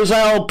the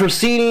Carzyle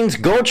proceedings,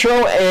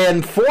 Gautreaux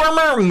and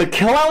former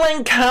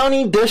McClellan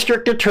County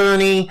District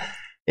Attorney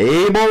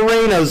Abel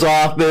Reyna's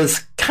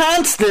office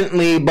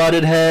constantly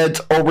butted heads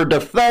over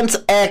defense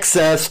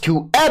access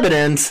to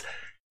evidence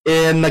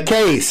in the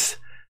case.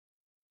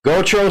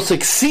 Gautreaux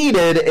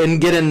succeeded in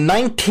getting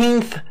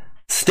 19th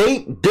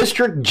State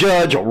District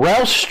Judge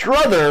Ralph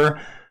Struther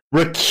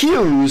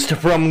recused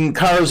from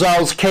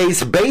Carzyle's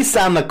case based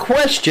on the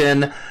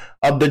question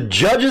of the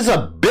judge's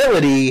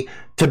ability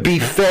to be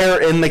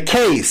fair in the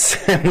case.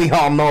 And we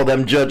all know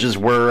them judges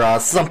were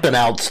something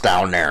else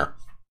down there.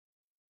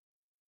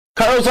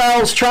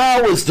 Carzyle's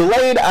trial was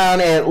delayed on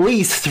at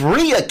least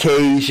 3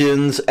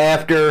 occasions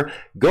after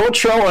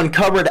Gautreaux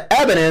uncovered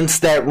evidence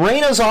that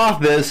Reyna's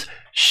office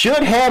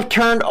should have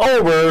turned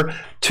over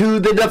to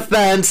the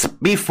defense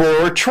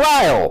before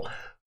trial,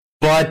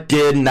 but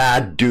did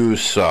not do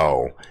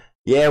so.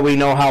 Yeah, we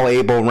know how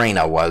Abel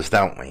Reyna was,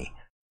 don't we?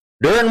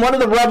 During one of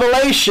the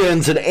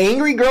revelations, an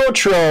angry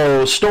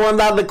Gautreaux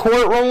stormed out of the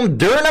courtroom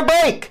during a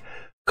break,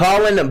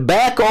 calling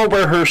back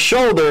over her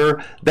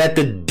shoulder that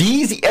the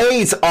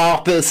DA's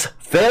office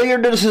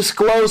failure to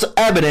disclose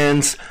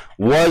evidence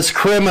was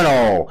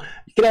criminal.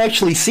 You can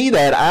actually see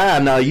that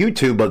on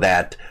YouTube of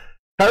that.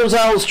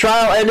 Carzyle's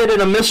trial ended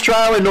in a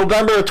mistrial in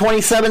November of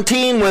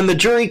 2017 when the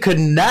jury could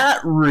not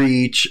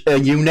reach a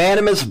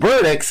unanimous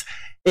verdicts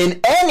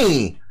in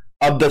any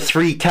of the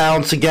 3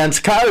 counts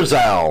against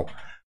Carzyle.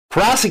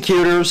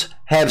 Prosecutors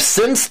have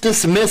since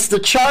dismissed the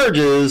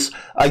charges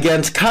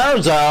against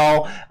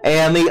Carzyle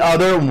and the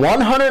other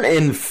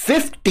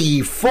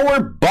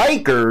 154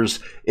 bikers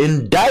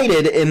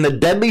indicted in the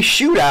deadly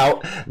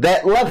shootout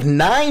that left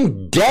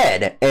 9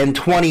 dead and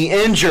 20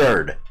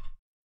 injured.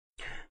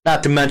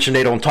 Not to mention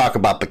they don't talk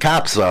about the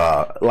cops'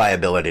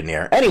 liability in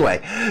there. Anyway,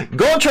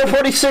 Gautreaux,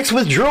 46,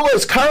 withdrew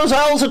as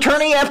Carzyle's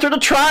attorney after the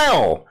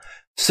trial,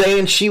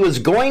 saying she was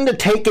going to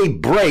take a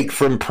break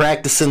from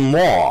practicing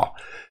law.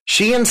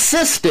 She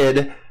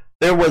insisted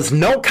there was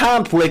no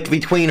conflict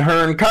between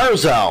her and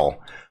Carzyle,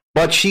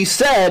 but she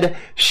said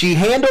she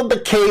handled the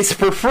case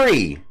for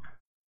free,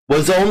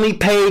 was only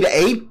paid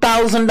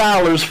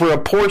 $8,000 for a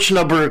portion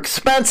of her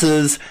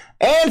expenses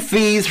and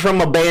fees from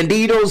a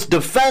Bandidos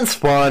defense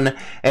fund,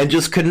 and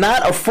just could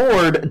not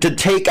afford to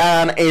take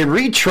on a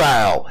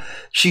retrial.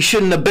 She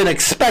shouldn't have been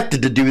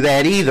expected to do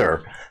that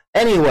either.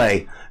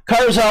 Anyway,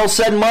 Carzyle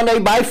said Monday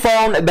by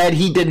phone that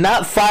he did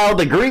not file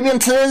the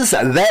grievances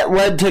that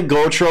led to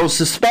Gautreaux's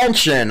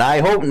suspension.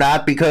 I hope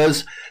not,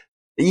 because,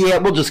 yeah,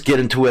 we'll just get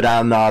into it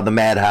on the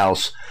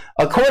Madhouse.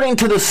 According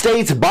to the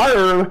state's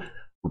bar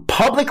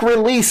public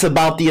release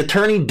about the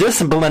attorney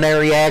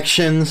disciplinary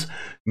actions,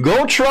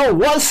 Gautreaux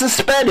was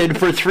suspended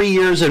for 3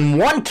 years in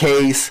one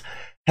case,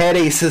 had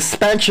a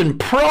suspension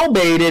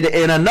probated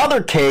in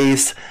another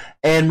case,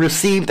 and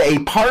received a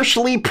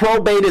partially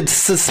probated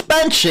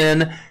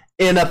suspension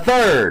in a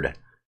third.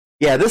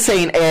 Yeah, this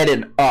ain't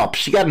added up.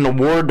 She got an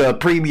award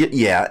previous.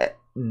 Yeah,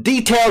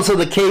 details of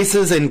the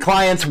cases and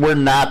clients were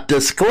not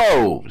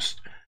disclosed.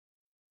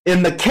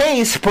 In the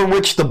case for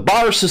which the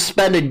bar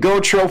suspended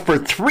Gautreaux for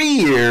 3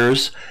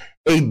 years,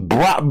 a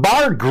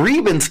bar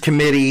grievance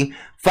committee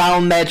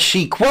found that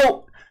she,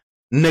 quote,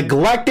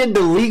 neglected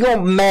the legal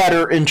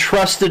matter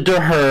entrusted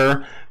to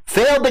her,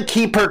 failed to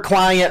keep her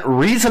client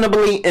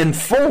reasonably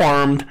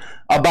informed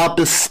about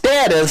the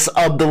status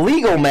of the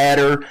legal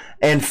matter,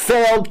 and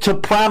failed to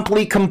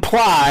promptly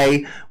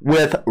comply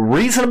with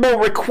reasonable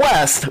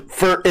requests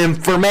for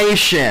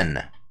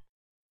information.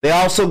 They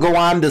also go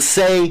on to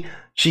say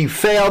she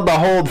failed to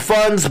hold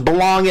funds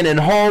belonging in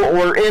whole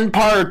or in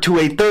part to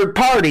a third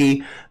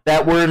party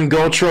that were in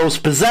Gautreaux's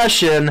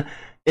possession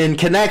in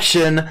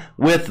connection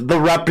with the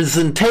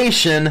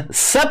representation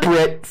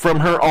separate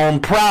from her own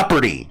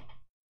property.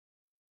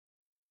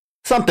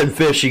 Something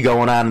fishy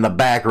going on in the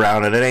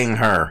background, and it ain't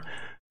her.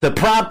 To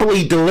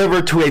properly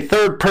deliver to a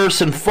third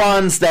person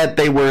funds that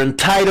they were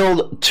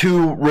entitled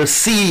to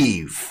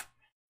receive.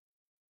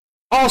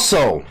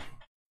 Also,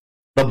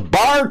 the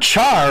bar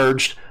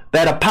charged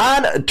that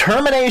upon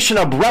termination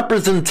of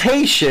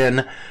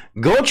representation,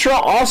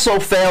 Gautreaux also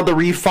failed to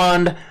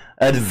refund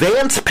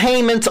advance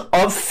payments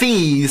of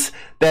fees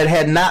that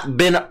had not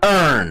been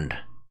earned,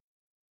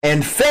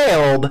 and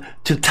failed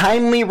to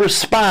timely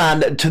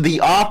respond to the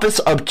Office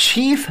of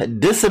Chief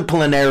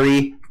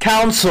Disciplinary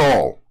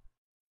Counsel.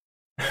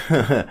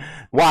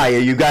 Why?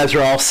 You guys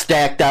are all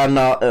stacked on,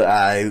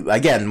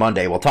 again,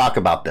 Monday. We'll talk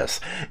about this.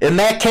 In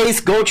that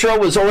case, Gautreaux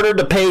was ordered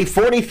to pay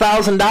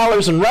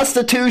 $40,000 in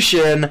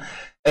restitution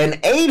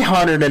and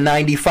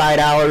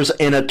 $895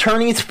 in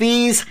attorney's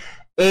fees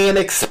and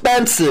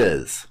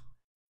expenses.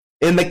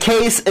 In the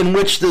case in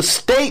which the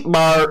state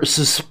bar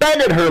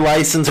suspended her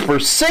license for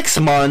 6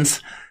 months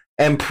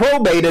and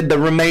probated the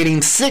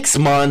remaining 6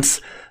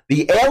 months,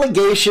 The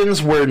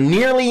allegations were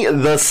nearly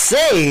the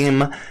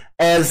same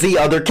as the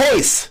other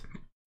case.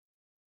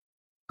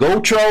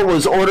 Gautreaux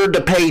was ordered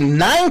to pay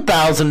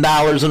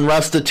 $9,000 in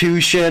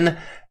restitution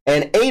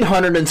and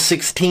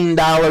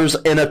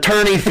 $816 in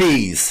attorney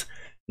fees.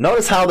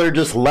 Notice how they're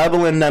just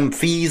leveling them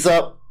fees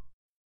up?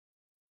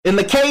 In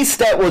the case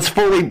that was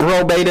fully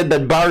probated, the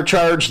bar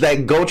charged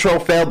that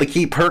Gautreaux failed to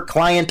keep her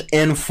client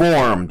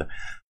informed,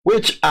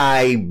 which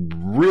I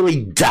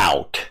really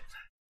doubt.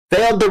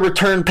 Failed to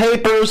return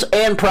papers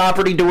and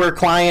property to her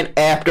client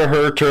after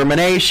her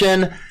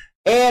termination,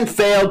 and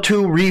failed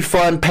to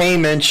refund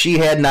payments she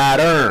had not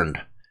earned.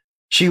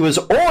 She was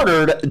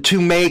ordered to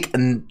make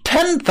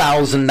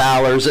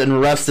 $10,000 in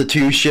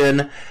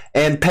restitution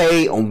and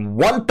pay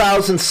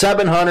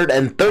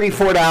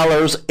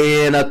 $1,734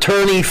 in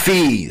attorney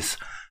fees.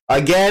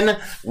 Again,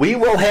 we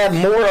will have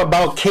more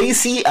about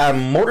Casey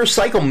on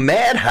Motorcycle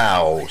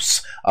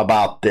Madhouse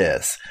about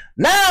this.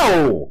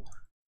 Now,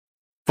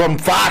 from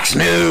Fox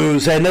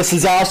News, and this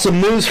is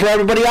awesome news for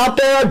everybody out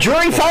there, a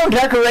jury found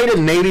decorated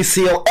Navy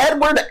SEAL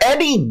Edward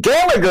Eddie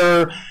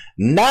Gallagher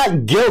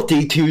not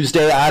guilty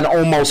Tuesday on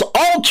almost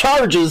all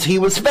charges he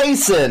was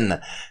facing,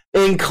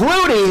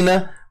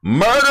 including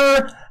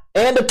murder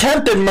and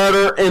attempted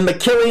murder in the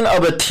killing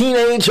of a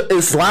teenage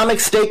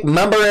Islamic State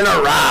member in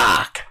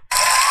Iraq.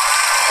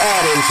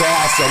 That is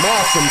awesome.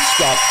 Awesome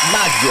stuff.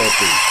 Not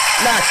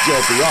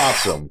guilty.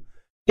 Awesome.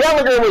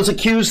 Gallagher was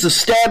accused of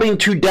stabbing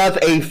to death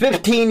a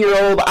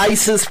 15-year-old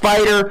ISIS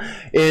fighter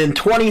in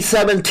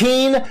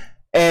 2017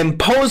 and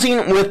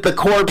posing with the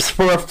corpse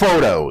for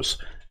photos.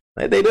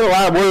 They did a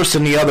lot worse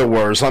than the other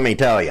wars, let me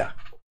tell you.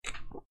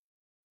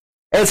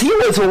 As he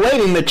was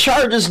awaiting the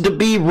charges to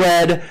be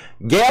read,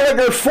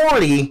 Gallagher,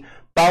 40,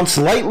 bounced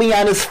lightly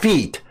on his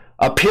feet,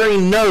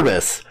 appearing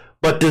nervous,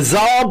 but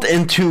dissolved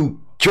into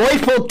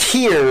joyful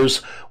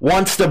tears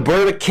once the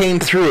verdict came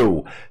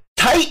through,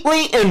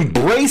 tightly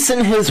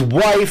embracing his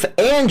wife,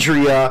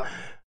 Andrea,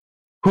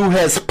 who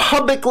has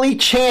publicly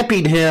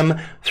championed him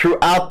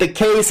throughout the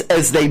case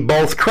as they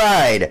both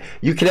cried.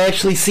 You can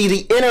actually see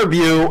the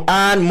interview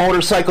on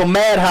Motorcycle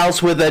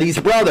Madhouse with Eddie's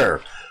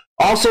brother.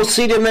 Also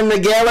seated in the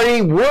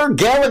gallery were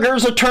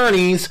Gallagher's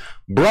attorneys,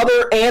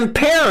 brother, and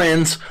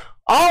parents,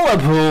 all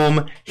of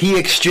whom he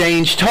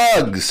exchanged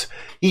hugs.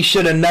 He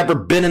should have never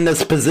been in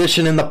this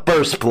position in the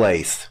first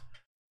place.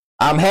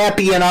 I'm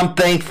happy and I'm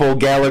thankful,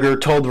 Gallagher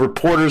told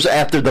reporters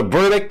after the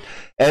verdict,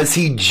 as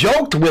he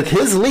joked with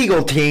his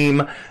legal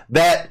team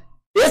that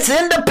it's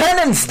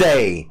Independence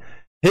Day,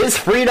 his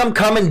freedom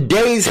coming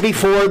days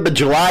before the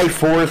July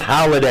 4th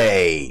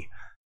holiday.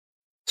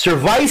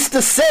 Suffice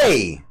to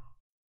say,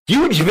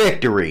 huge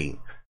victory.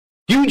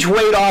 Huge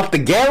weight off the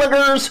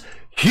Gallaghers,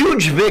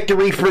 huge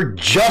victory for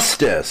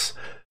justice.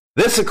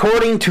 This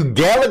according to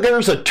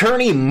Gallagher's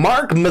attorney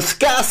Mark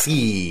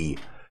Muscassi,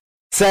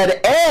 said,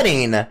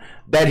 adding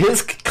that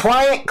his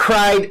client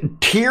cried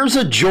tears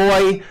of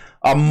joy,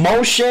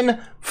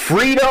 emotion,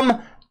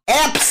 freedom,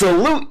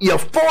 absolute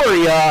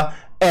euphoria,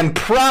 and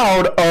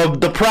proud of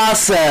the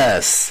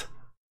process.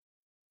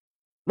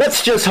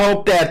 Let's just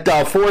hope that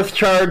fourth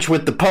charge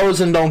with the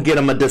posing don't get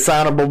him a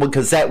dishonorable,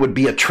 because that would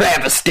be a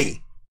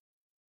travesty.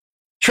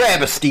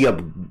 Travesty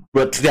of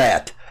what's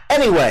that?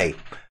 Anyway,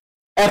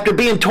 after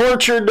being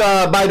tortured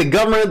by the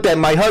government that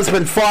my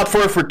husband fought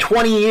for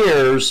 20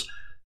 years,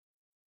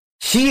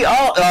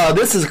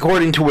 this is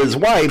according to his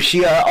wife,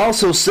 she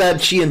also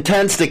said she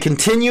intends to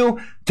continue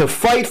to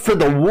fight for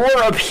the war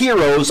of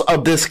heroes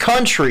of this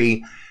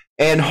country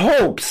and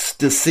hopes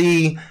to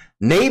see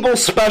Naval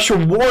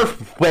Special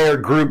Warfare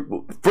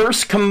Group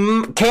First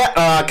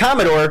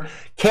Commodore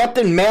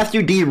Captain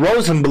Matthew D.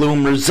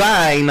 Rosenblum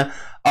resign,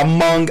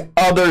 among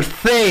other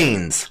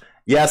things.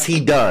 Yes, he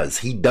does.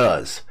 He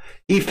does.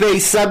 He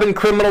faced 7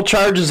 criminal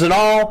charges in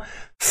all.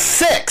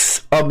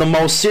 6 of the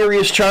most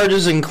serious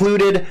charges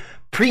included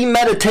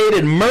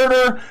premeditated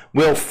murder,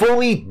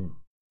 willfully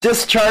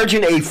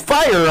discharging a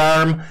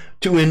firearm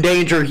to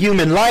endanger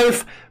human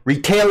life,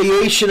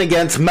 retaliation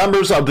against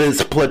members of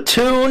his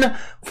platoon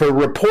for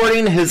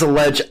reporting his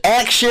alleged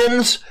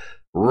actions,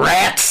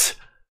 rats,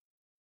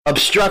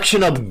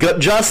 obstruction of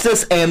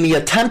justice, and the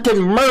attempted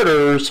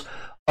murders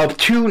of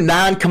 2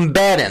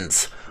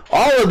 non-combatants.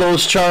 All of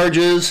those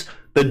charges,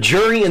 the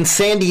jury in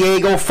San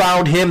Diego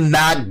found him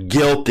not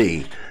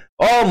guilty.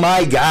 Oh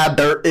my God,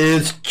 there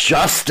is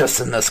justice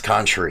in this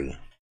country.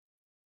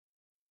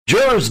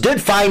 Jurors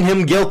did find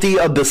him guilty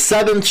of the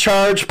 7th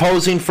charge,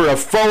 posing for a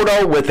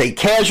photo with a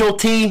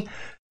casualty,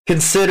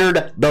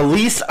 considered the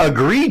least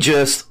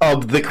egregious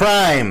of the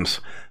crimes,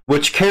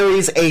 which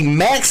carries a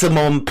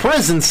maximum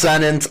prison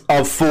sentence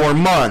of 4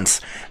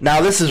 months.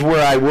 Now, this is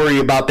where I worry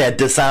about that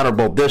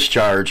dishonorable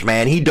discharge,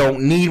 man. He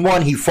don't need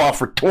one. He fought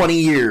for 20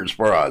 years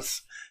for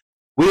us.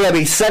 We have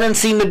a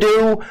sentencing to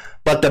do,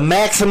 but the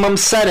maximum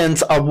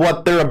sentence of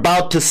what they're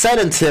about to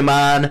sentence him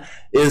on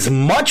is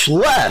much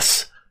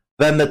less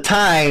than the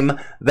time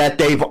that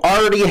they've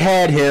already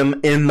had him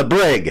in the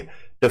brig.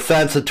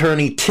 Defense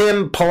attorney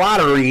Tim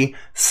Pilotry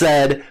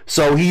said,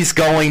 so he's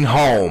going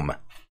home.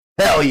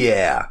 Hell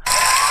yeah.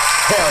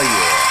 Hell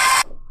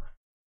yeah.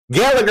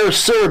 Gallagher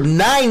served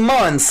 9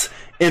 months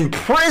in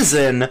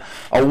prison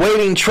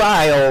awaiting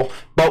trial,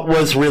 but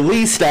was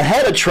released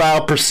ahead of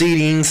trial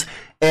proceedings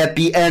at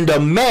the end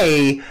of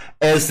May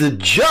as the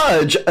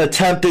judge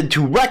attempted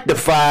to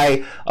rectify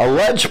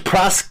alleged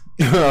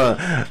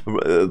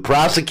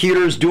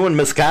prosecutors doing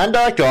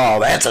misconduct. Oh,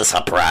 that's a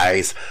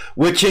surprise.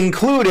 Which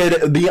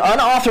included the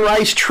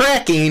unauthorized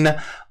tracking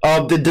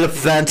of the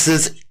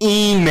defense's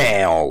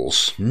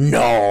emails.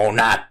 No,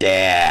 not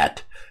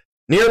that.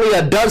 Nearly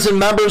a dozen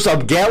members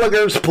of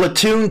Gallagher's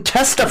platoon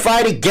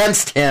testified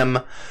against him.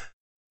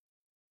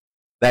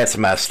 That's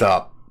messed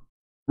up.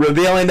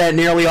 Revealing that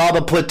nearly all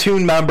the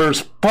platoon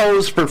members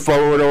posed for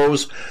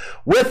photos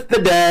with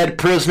the dead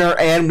prisoner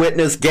and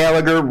witnessed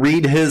Gallagher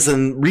read his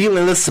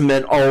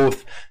reenlistment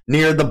oath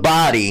near the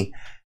body.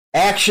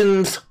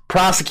 Actions,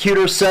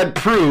 prosecutors said,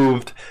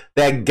 proved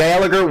that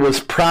Gallagher was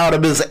proud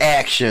of his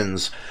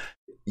actions.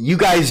 You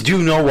guys do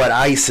know what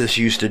ISIS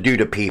used to do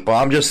to people.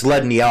 I'm just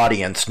letting the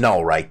audience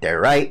know right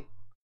there, right?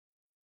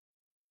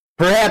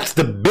 Perhaps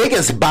the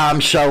biggest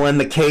bombshell in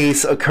the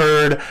case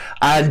occurred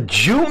on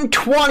June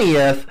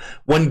 20th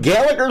when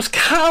Gallagher's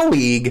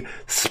colleague,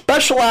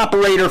 Special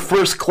Operator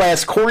First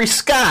Class Corey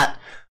Scott,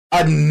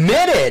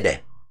 admitted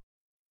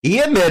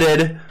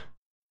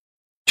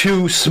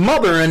to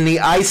smothering the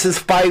ISIS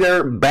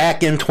fighter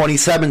back in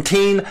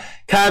 2017.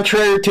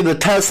 Contrary to the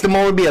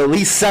testimony of at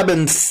least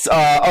 7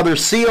 other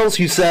SEALs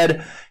who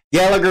said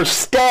Gallagher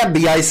stabbed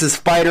the ISIS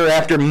fighter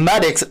after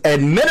medics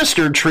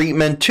administered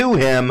treatment to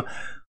him,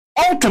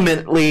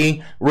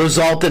 ultimately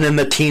resulted in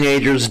the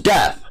teenager's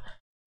death.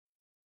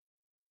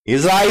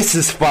 He's an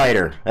ISIS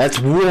fighter. That's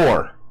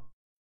war.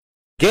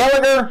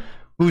 Gallagher,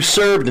 who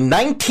served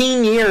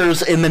 19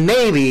 years in the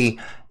Navy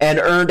and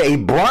earned a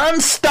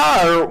Bronze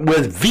Star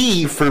with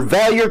V for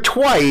Valor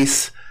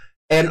twice,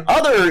 and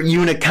other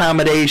unit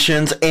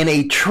commendations, and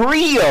a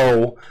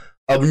trio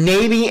of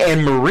Navy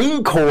and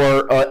Marine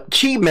Corps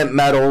achievement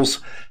medals,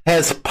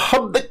 has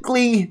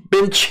publicly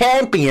been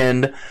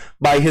championed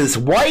by his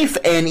wife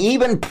and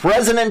even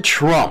President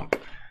Trump,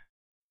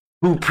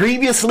 who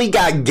previously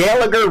got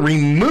Gallagher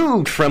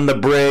removed from the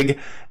brig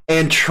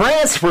and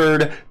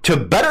transferred to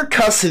better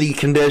custody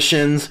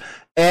conditions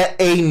at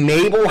a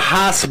naval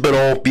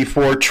hospital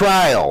before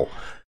trial.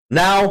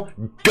 Now,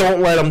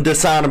 don't let him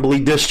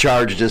dishonorably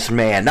discharge this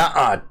man.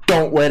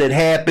 Don't let it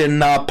happen,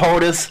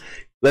 POTUS.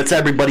 Let's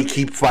everybody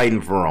keep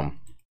fighting for him.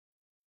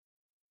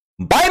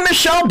 By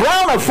Michelle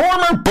Brown, a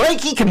former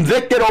Blakey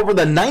convicted over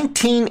the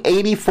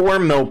 1984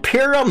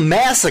 Milpera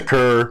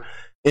massacre,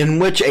 in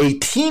which a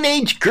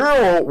teenage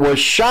girl was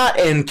shot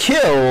and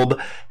killed,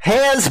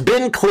 has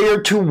been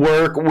cleared to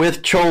work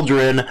with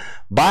children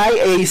by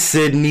a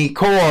Sydney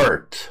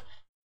court.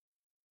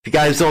 If you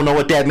guys don't know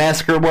what that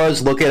massacre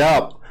was, look it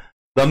up.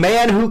 The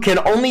man, who can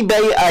only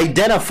be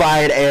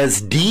identified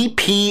as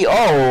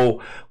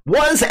DPO,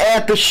 was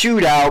at the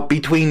shootout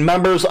between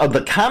members of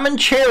the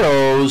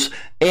Comancheros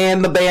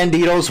and the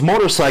Bandidos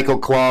Motorcycle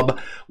Club,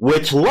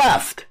 which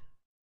left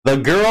the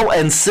girl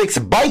and 6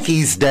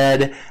 bikies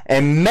dead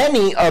and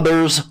many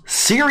others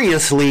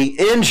seriously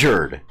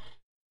injured.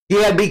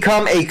 He had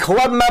become a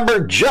club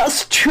member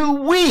just 2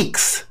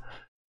 weeks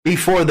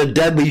before the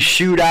deadly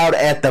shootout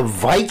at the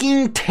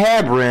Viking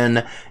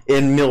Tavern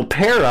in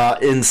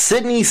Milpera in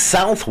Sydney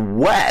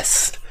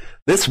Southwest.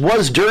 This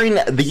was during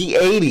the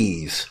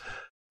 80s.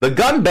 The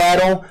gun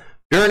battle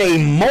during a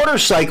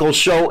motorcycle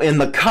show in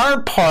the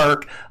car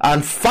park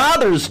on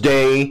Father's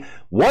Day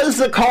was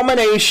the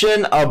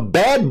culmination of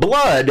bad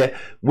blood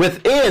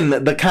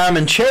within the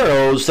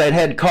Comancheros that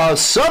had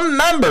caused some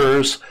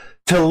members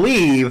to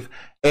leave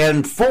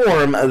and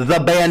form the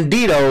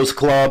Bandidos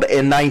Club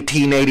in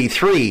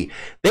 1983.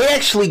 They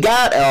actually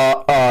got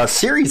a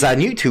series on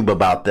YouTube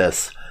about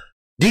this.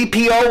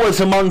 DPO was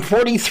among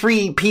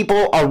 43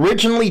 people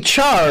originally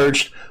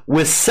charged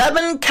with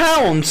 7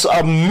 counts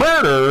of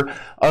murder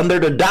under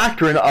the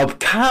doctrine of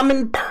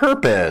common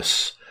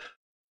purpose.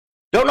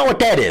 Don't know what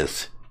that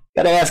is.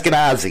 Gotta ask an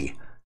Aussie.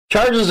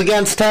 Charges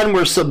against 10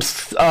 were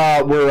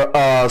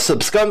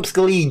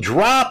subsequently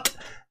dropped,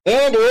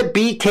 and it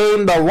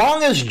became the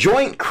longest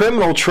joint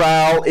criminal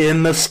trial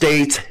in the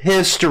state's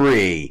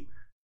history.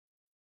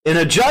 In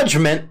a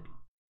judgment,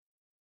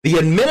 the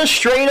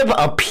Administrative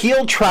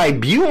Appeal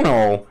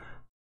Tribunal,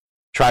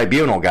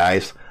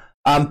 guys,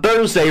 on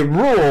Thursday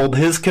ruled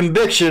his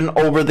conviction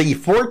over the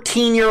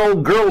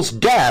 14-year-old girl's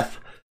death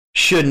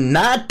should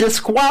not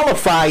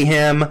disqualify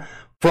him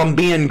from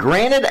being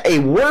granted a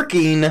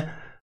working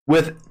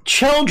with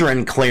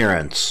children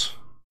clearance.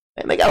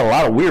 And they got a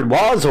lot of weird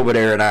laws over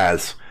there in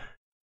Oz.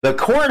 The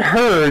court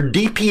heard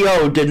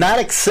DPO did not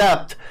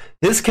accept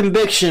his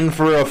conviction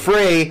for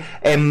affray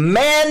and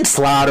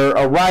manslaughter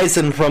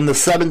arising from the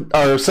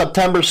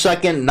September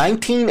 2nd,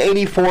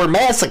 1984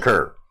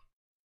 massacre.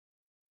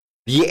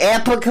 The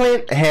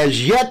applicant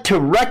has yet to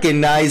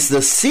recognize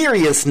the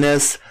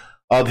seriousness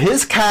of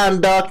his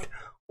conduct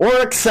or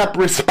accept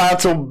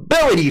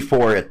responsibility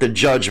for it, the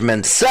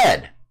judgment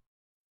said.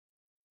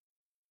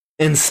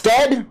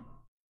 Instead,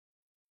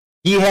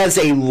 he has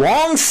a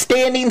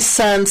long-standing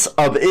sense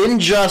of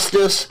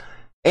injustice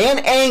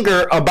and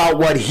anger about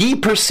what he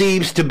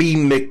perceives to be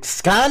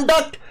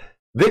misconduct,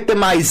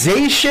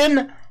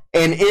 victimization,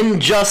 and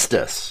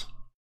injustice.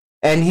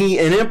 And he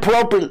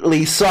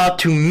inappropriately sought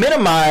to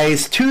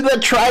minimize to the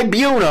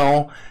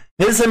tribunal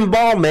his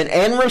involvement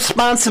and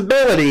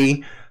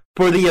responsibility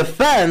for the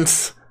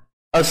offense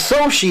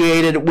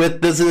associated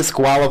with the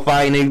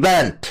disqualifying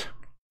event.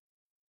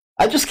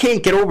 I just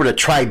can't get over the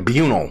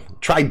tribunal.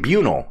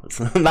 Tribunal. It's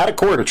not a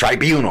court, a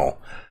tribunal.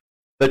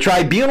 The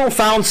tribunal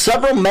found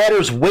several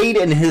matters weighed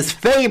in his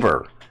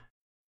favor,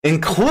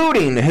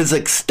 including his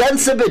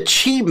extensive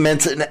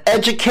achievements in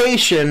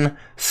education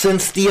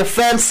since the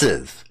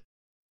offenses,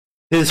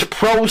 his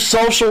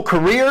pro-social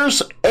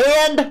careers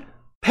and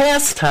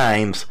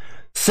pastimes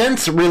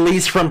since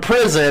release from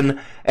prison,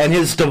 and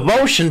his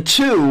devotion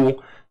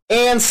to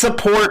and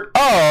support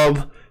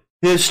of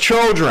his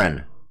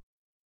children.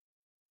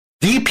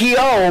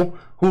 DPO,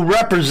 who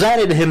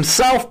represented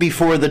himself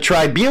before the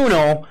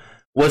tribunal,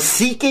 was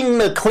seeking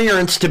the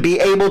clearance to be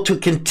able to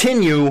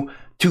continue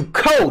to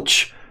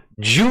coach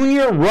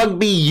junior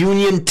rugby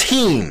union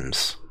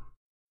teams.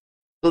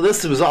 So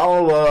this was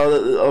all,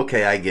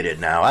 okay, I get it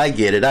now. I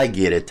get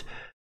it.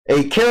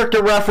 A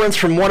character reference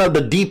from one of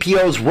the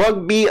DPO's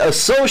rugby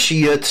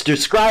associates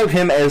described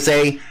him as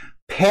a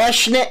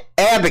passionate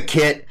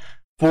advocate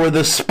for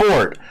the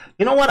sport.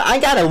 You know what? I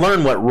gotta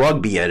learn what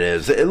rugby it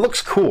is. It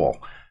looks cool.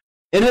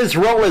 In his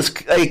role as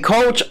a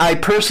coach, I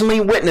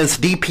personally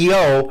witnessed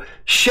DPO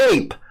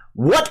shape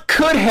what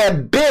could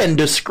have been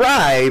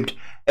described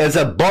as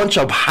a bunch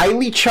of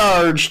highly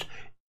charged,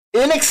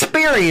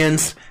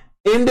 inexperienced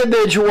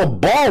individual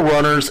ball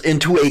runners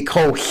into a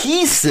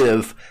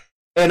cohesive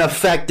and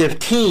effective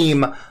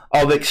team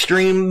of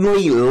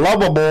extremely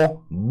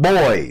lovable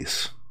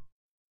boys.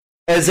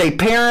 As a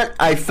parent,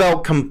 I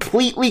felt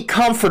completely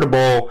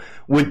comfortable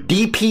with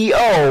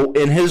DPO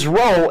in his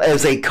role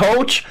as a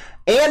coach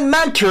and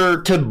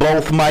mentor to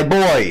both my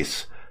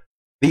boys.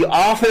 The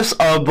office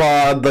of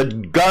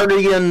the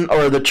guardian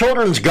or the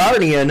children's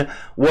guardian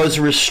was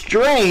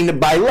restrained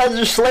by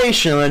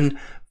legislation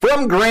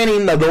from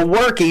granting the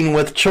working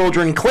with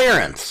children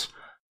clearance,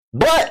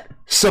 but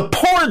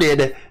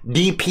supported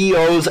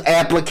DPO's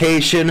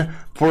application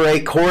for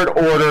a court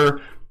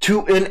order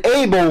to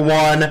enable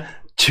one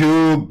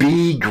to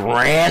be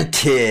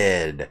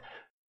granted.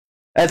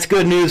 That's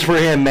good news for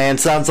him, man.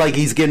 Sounds like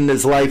he's getting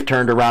his life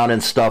turned around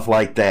and stuff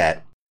like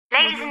that.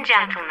 Ladies and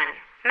gentlemen,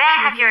 may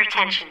I have your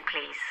attention,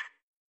 please?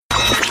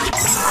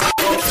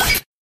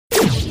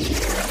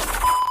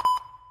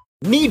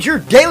 Need your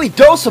daily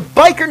dose of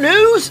biker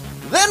news?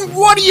 Then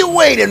what are you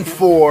waiting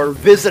for?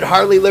 Visit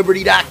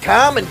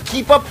HarleyLiberty.com and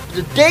keep up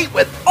to date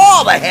with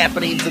all the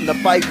happenings in the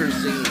biker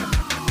scene.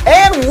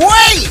 And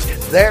wait!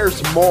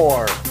 There's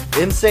more.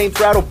 Insane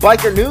Throttle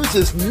Biker News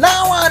is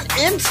now on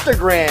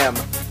Instagram.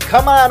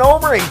 Come on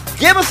over and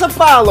give us a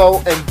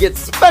follow and get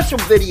special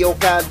video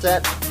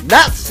content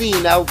not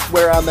seen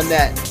elsewhere on the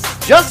net.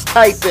 Just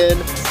type in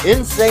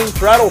Insane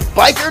Throttle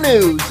Biker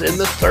News in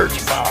the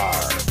search bar.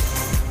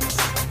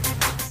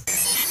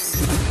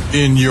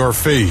 In your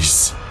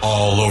face,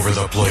 all over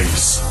the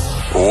place.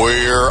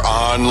 We're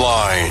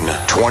online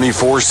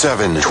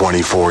 24/7.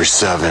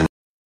 24/7.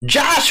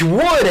 Josh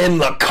Wood in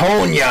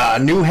Laconia,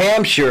 New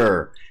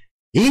Hampshire.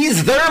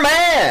 He's their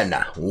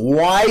man.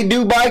 Why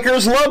do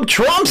bikers love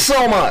Trump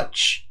so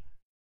much?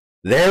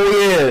 There he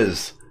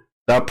is,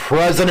 the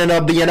President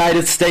of the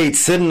United States,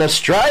 sitting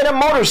astride a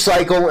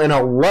motorcycle in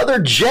a leather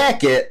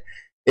jacket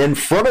in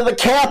front of the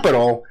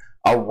Capitol,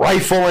 a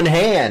rifle in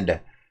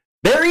hand.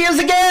 There he is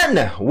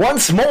again,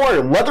 once more,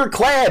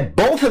 leather-clad,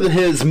 both of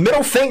his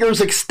middle fingers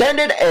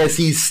extended as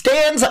he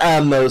stands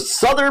on the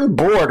southern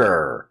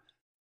border.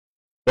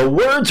 The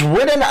words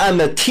written on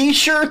the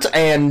t-shirts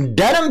and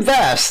denim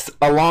vest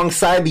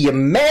alongside the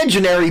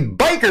imaginary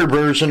biker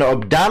version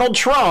of Donald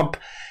Trump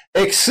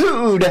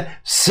exude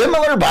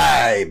similar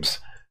vibes.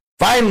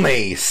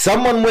 Finally,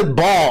 someone with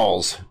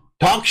balls.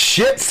 Talk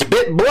shit,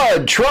 spit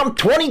blood. Trump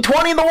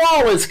 2020, the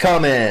wall is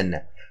coming.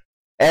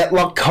 At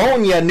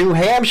Laconia, New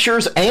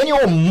Hampshire's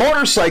annual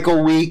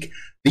Motorcycle Week,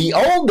 the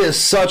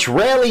oldest such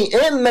rally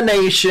in the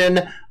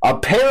nation,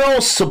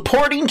 apparel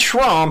supporting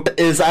Trump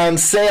is on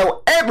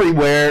sale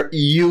everywhere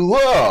you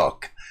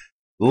look.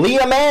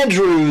 Liam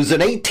Andrews,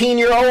 an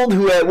 18-year-old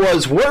who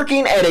was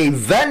working at a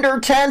vendor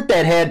tent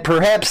that had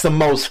perhaps the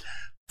most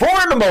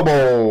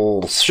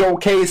formidable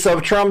showcase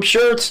of Trump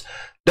shirts,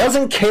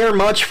 doesn't care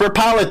much for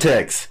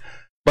politics.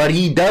 But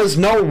he does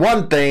know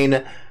one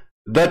thing.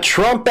 The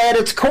Trump at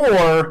its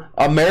core,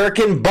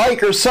 American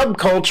biker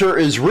subculture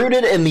is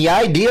rooted in the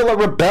ideal of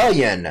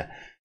rebellion.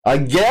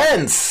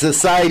 Against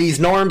society's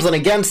norms and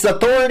against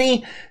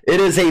authority, it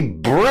is a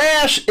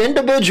brash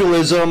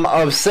individualism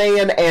of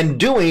saying and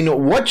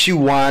doing what you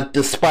want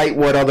despite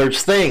what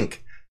others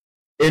think.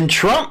 In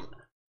Trump,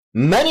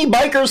 many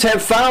bikers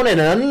have found an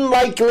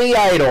unlikely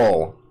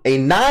idol, a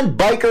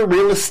non-biker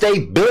real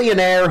estate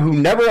billionaire who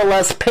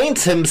nevertheless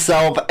paints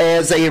himself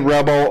as a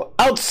rebel,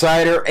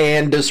 outsider,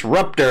 and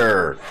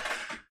disruptor.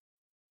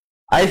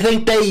 I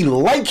think they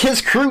like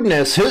his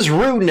crudeness, his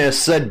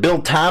rudeness, said Bill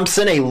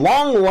Thompson, a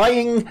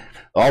long-life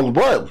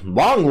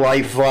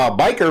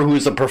biker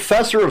who's a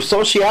professor of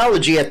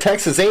sociology at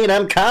Texas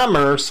A&M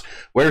Commerce,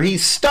 where he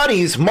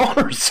studies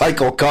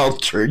motorcycle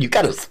culture. You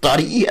gotta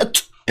study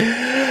it.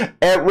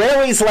 At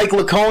rallies like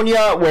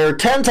Laconia, where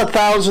tens of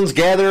thousands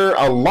gather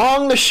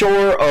along the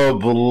shore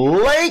of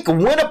Lake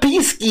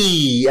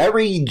Winnipesaukee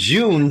every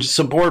June,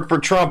 support for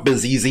Trump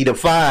is easy to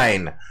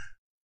find.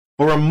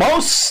 For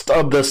most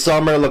of the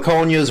summer,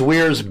 Laconia's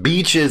Weirs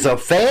Beach is a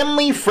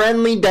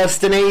family-friendly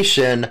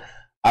destination,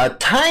 a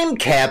time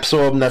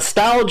capsule of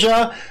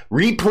nostalgia,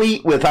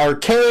 replete with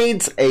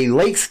arcades, a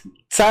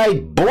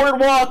lakeside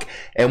boardwalk,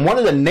 and one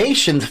of the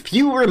nation's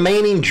few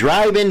remaining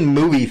drive-in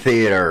movie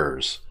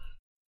theaters.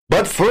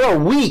 But for a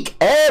week,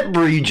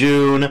 every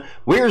June,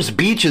 Weirs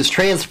Beach is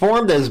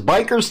transformed as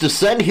bikers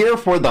descend here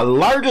for the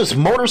largest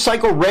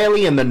motorcycle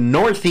rally in the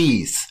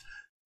Northeast.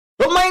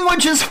 The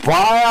language is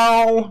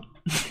foul.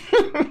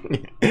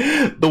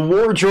 The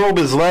wardrobe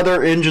is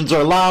leather, engines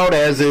are loud,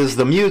 as is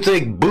the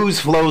music,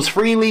 booze flows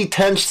freely,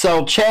 tents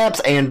sell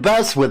chaps and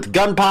vests with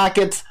gun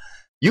pockets.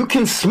 You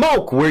can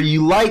smoke where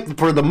you like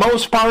for the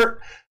most part.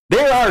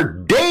 There are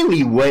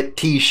daily wet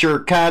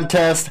t-shirt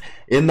contests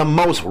in the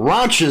most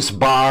raunchous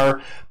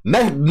bar.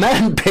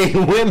 Men pay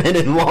women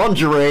in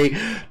lingerie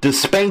to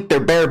spank their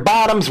bare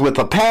bottoms with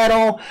a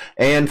paddle,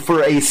 and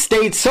for a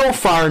state so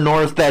far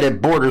north that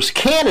it borders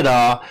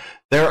Canada,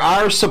 there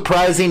are a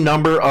surprising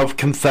number of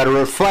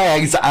Confederate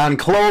flags on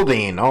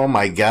clothing. Oh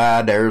my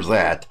God, there's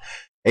that.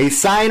 A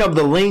sign of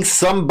the links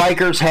some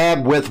bikers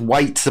have with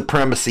white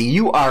supremacy.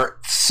 You are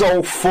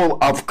so full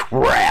of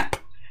crap.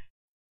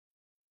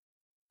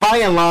 By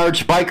and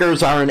large,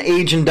 bikers are an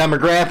aging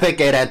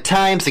demographic, and at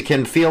times it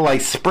can feel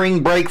like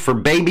spring break for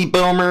baby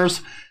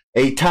boomers,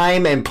 a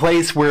time and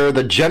place where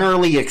the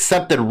generally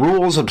accepted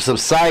rules of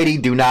society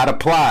do not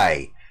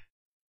apply.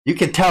 You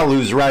can tell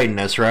who's writing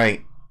this,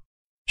 right?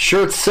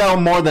 Shirts sell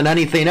more than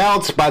anything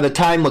else. By the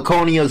time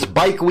Laconia's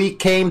Bike Week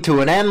came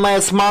to an end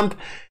last month,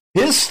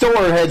 his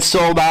store had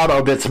sold out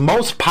of its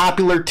most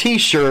popular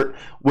t-shirt,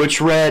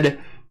 which read,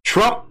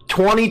 Trump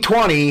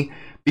 2020,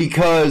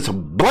 because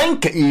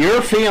blink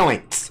your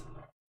feelings.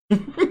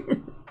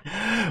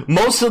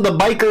 Most of the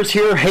bikers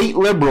here hate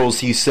liberals,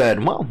 he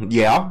said. Well,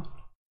 yeah.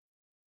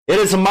 It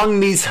is among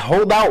these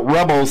holdout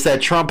rebels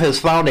that Trump has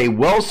found a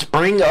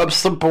wellspring of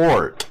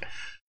support.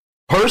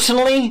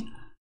 Personally,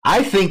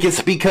 I think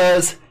it's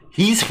because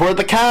he's for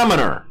the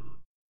commoner.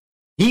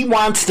 He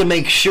wants to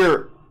make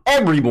sure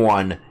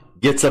everyone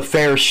gets a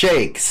fair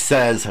shake,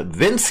 says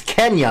Vince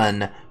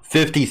Kenyon,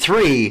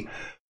 53,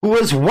 who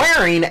was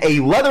wearing a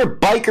leather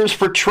Bikers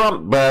for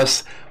Trump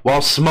vest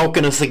while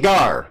smoking a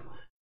cigar.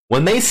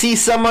 When they see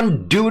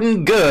someone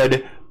doing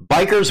good,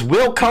 bikers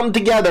will come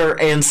together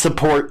and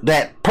support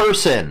that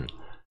person.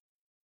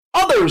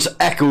 Others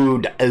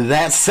echoed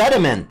that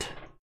sentiment.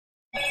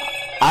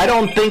 I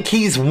don't think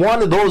he's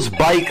one of those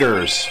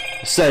bikers,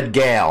 said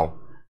Gal,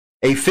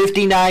 a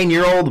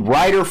 59-year-old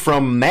writer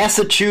from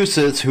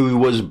Massachusetts who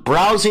was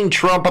browsing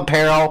Trump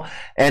apparel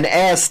and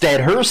asked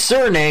that her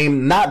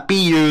surname not be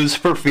used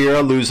for fear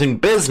of losing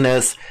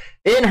business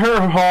in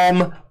her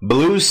home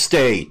blue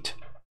state.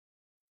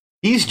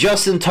 He's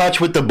just in touch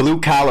with the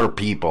blue-collar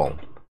people.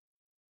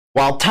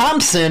 While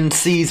Thompson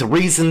sees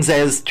reasons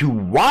as to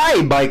why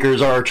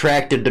bikers are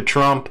attracted to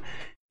Trump,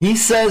 he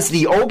says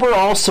the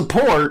overall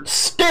support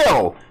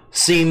still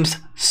seems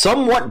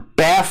somewhat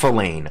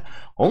baffling.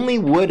 Only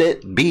would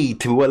it be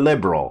to a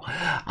liberal.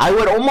 I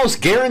would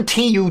almost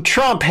guarantee you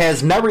Trump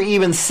has never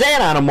even sat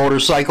on a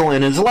motorcycle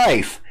in his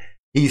life,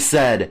 he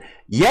said.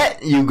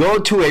 Yet you go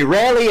to a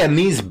rally and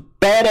these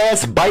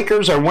badass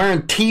bikers are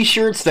wearing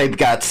t-shirts, they've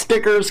got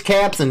stickers,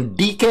 caps, and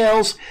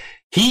decals.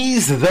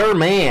 He's their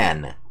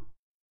man.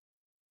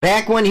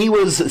 Back when he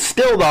was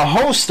still the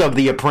host of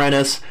The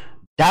Apprentice,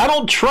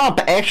 Donald Trump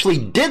actually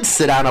did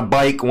sit on a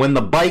bike when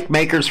the bike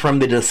makers from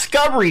the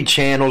Discovery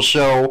Channel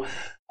show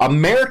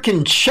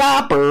American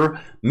Chopper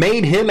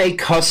made him a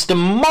custom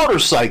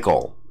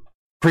motorcycle.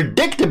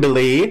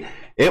 Predictably,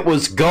 it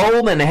was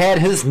gold and had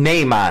his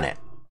name on it.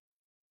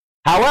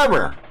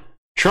 However,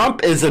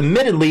 Trump is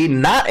admittedly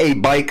not a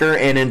biker,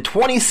 and in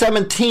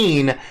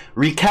 2017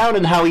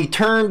 recounted how he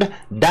turned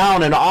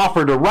down an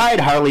offer to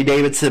ride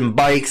Harley-Davidson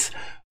bikes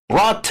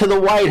brought to the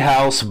White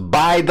House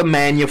by the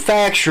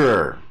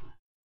manufacturer.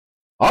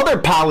 Other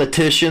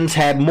politicians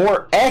have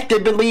more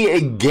actively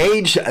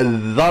engaged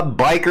the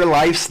biker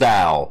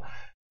lifestyle.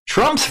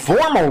 Trump's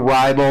former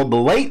rival, the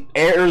late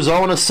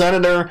Arizona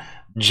Senator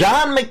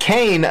John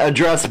McCain,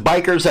 addressed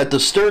bikers at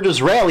the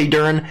Sturgis rally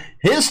during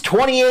his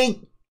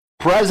 28th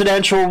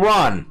presidential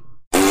run.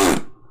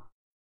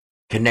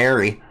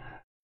 Canary.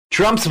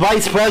 Trump's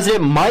Vice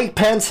President Mike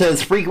Pence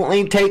has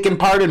frequently taken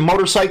part in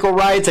motorcycle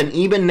rides and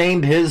even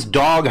named his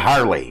dog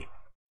Harley.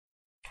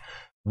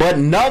 But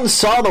none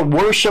saw the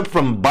worship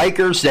from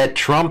bikers that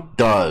Trump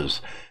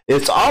does.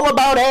 It's all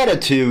about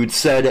attitude,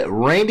 said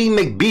Randy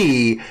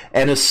McBee,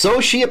 an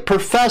associate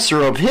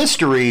professor of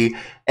history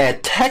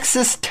at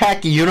Texas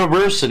Tech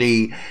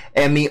University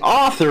and the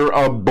author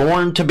of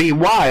Born to Be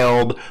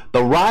Wild,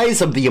 The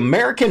Rise of the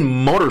American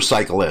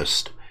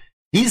Motorcyclist.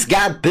 He's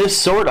got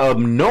this sort of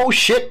no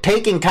shit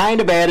taking kind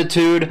of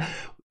attitude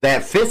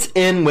that fits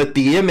in with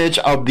the image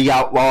of the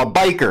outlaw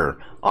biker.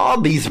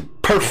 All these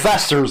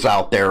professors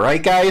out there,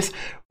 right guys?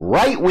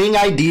 Right-wing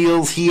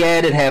ideals he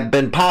added have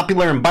been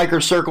popular in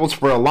biker circles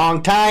for a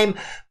long time,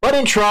 but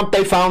in Trump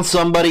they found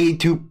somebody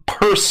to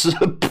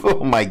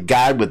oh my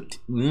God, with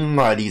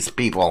these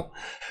people.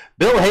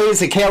 Bill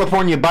Hayes, a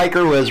California biker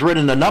who has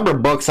written a number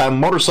of books on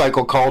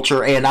motorcycle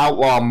culture and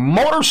outlaw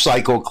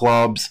motorcycle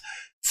clubs,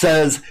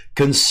 says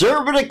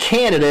conservative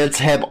candidates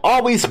have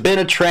always been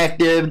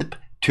attractive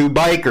to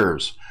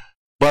bikers,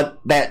 but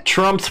that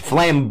Trump's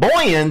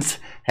flamboyance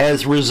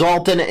has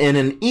resulted in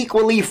an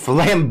equally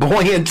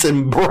flamboyant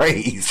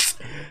embrace.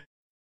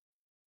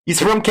 He's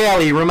from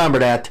Cali, remember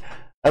that.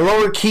 A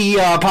lower-key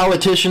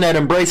politician that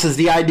embraces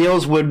the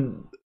ideals, would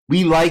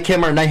we like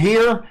him or not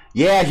here?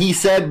 Yeah, he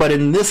said, but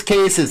in this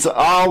case, it's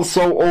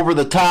also over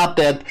the top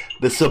that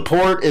the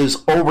support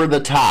is over the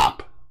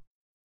top.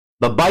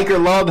 The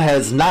biker love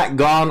has not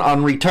gone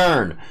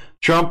unreturned.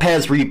 Trump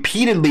has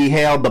repeatedly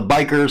hailed the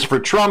Bikers for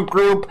Trump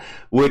group,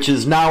 which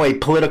is now a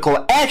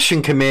political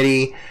action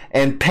committee,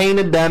 and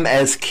painted them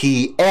as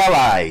key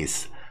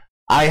allies.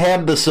 I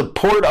have the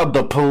support of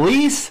the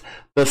police,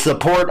 the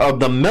support of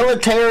the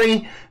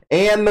military,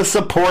 and the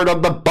support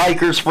of the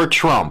Bikers for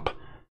Trump,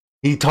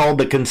 he told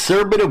the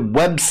conservative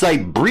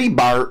website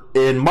Breitbart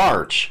in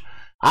March.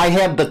 I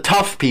have the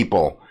tough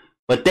people,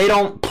 but they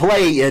don't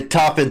play it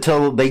tough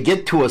until they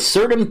get to a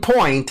certain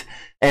point,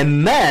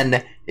 and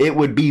then it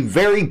would be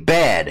very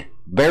bad.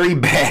 Very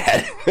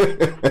bad.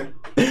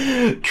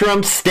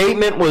 Trump's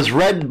statement was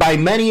read by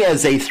many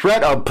as a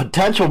threat of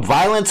potential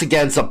violence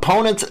against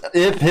opponents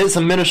if his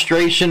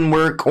administration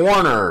were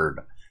cornered.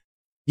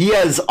 He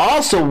has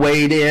also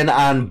weighed in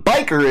on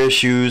biker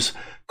issues,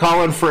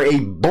 calling for a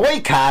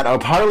boycott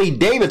of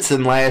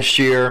Harley-Davidson last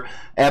year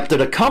after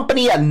the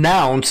company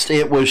announced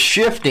it was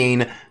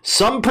shifting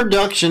some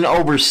production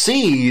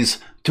overseas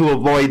to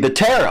avoid the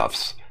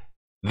tariffs.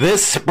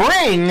 This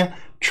spring,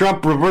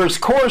 Trump reversed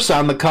course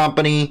on the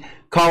company,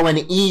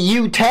 calling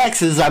EU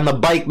taxes on the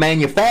bike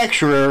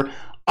manufacturer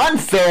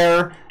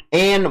unfair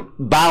and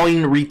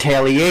vowing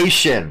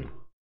retaliation.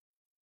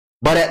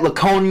 But at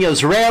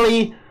Laconia's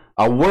rally,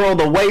 a world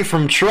away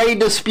from trade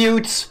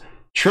disputes,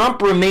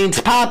 Trump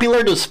remains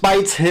popular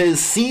despite his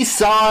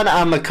seesawing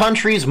on the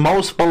country's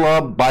most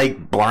beloved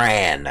bike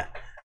brand.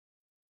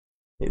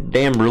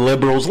 Damn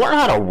liberals, learn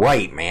how to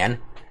write, man.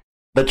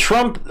 The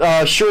Trump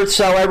shirts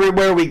sell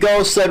everywhere we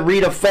go, said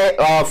Rita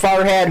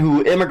Farhad,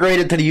 who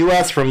immigrated to the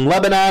U.S. from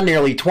Lebanon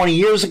nearly 20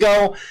 years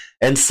ago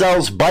and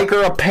sells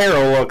biker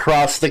apparel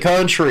across the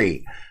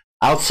country.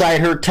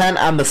 Outside her tent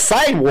on the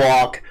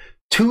sidewalk,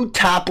 two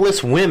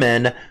topless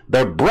women,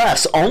 their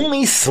breasts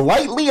only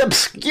slightly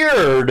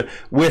obscured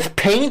with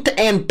paint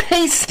and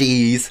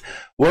pasties,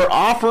 were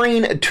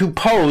offering to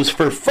pose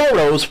for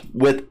photos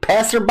with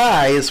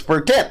passerbys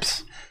for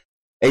tips.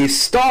 A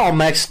stall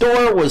next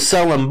door was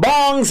selling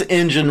bongs,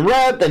 engine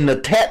revved, and the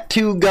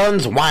tattoo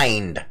guns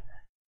whined.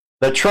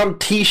 The Trump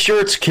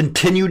t-shirts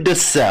continued to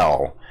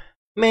sell.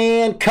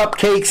 Man,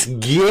 cupcakes,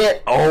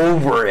 get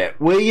over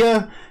it, will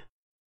ya?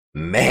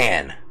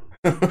 Man.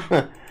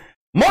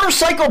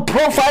 Motorcycle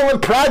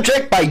profiling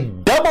project by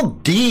Double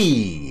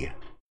D.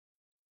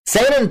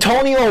 San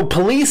Antonio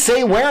police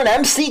say wearing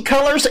MC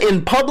colors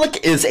in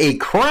public is a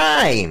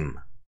crime.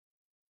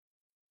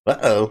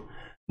 Uh-oh.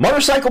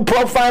 Motorcycle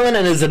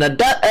profiling is an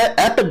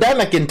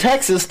epidemic in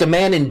Texas,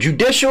 demanding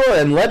judicial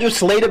and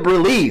legislative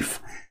relief.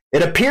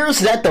 It appears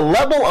that the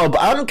level of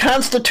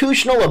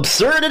unconstitutional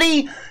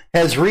absurdity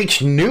has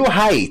reached new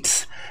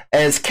heights.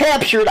 As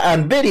captured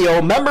on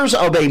video, members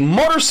of a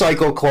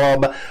motorcycle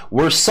club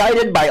were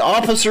cited by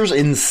officers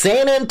in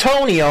San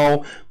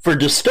Antonio for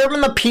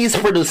disturbing the peace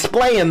for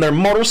displaying their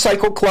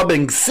motorcycle club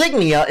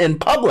insignia in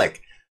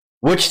public,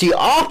 which the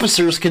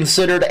officers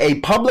considered a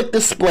public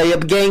display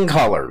of gang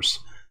colors.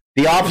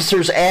 The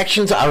officers'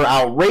 actions are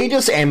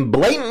outrageous and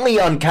blatantly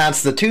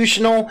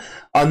unconstitutional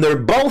under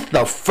both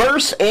the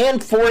First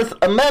and Fourth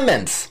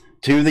Amendments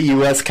to the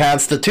U.S.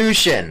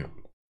 Constitution.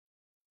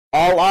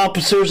 All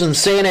officers in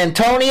San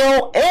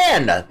Antonio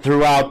and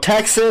throughout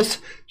Texas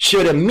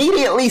should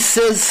immediately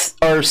cease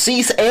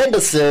and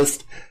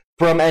desist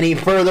from any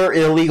further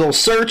illegal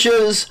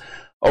searches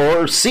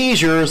or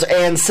seizures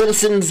and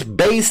citizens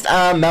based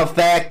on the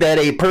fact that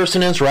a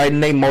person is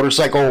riding a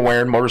motorcycle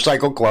wearing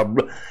motorcycle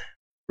club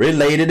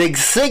related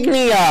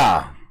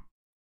insignia.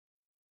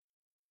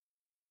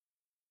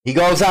 He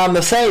goes on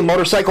to say,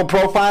 motorcycle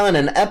profiling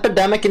an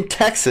epidemic in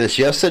Texas.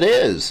 Yes, it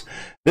is.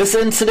 This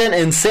incident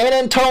in San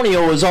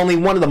Antonio is only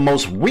one of the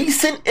most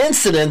recent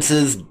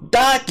incidences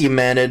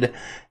documented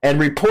and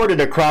reported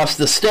across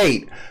the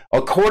state.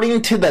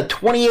 According to the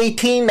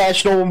 2018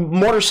 National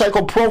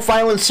Motorcycle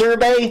Profiling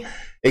Survey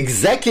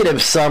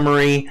Executive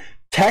Summary,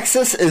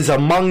 Texas is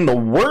among the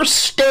worst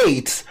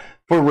states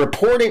for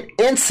reported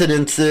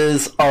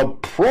incidences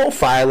of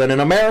profiling in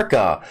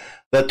America.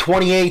 The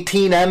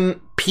 2018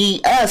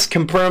 MPS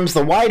confirms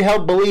the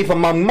wide-held belief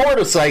among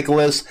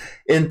motorcyclists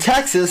in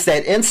Texas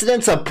that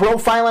incidents of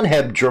profiling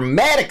have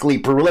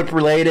dramatically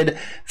proliferated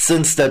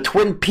since the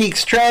Twin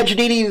Peaks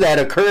tragedy that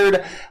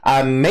occurred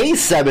on May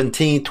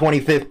 17,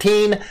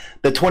 2015.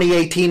 The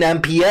 2018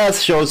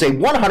 MPS shows a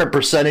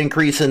 100%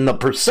 increase in the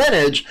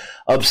percentage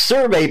of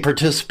survey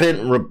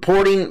participants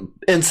reporting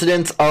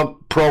incidents of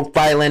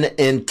profiling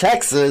in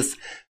Texas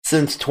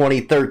since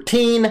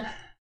 2013.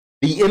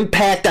 The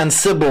impact on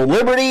civil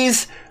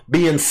liberties,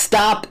 being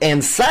stopped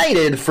and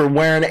cited for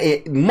wearing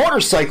a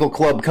motorcycle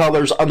club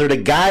colors under the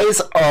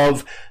guise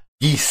of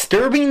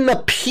disturbing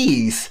the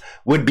peace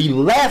would be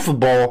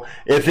laughable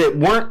if it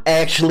weren't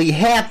actually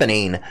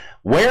happening.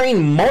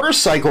 Wearing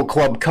motorcycle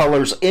club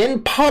colors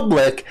in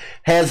public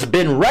has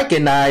been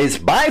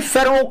recognized by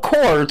federal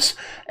courts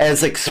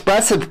as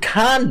expressive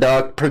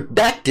conduct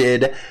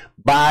protected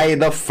by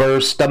the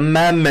First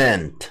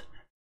Amendment.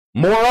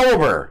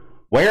 Moreover,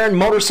 wearing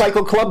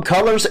motorcycle club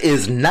colors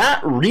is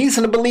not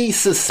reasonably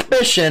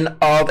suspicion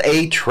of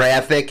a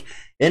traffic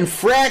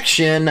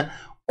infraction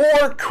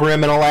or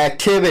criminal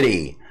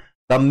activity.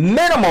 The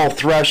minimal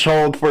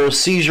threshold for a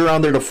seizure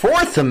under the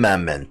Fourth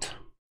Amendment.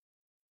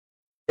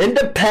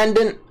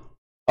 Independent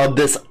of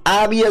this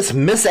obvious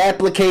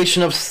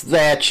misapplication of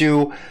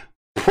statute,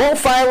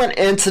 profiling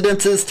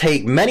incidences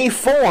take many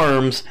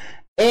forms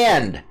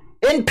and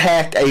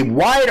impact a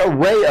wide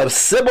array of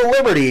civil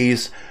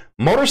liberties.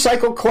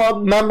 Motorcycle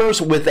club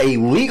members with a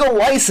legal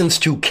license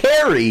to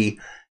carry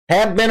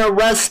have been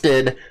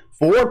arrested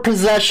for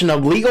possession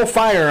of legal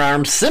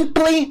firearms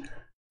simply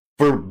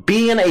for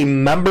being a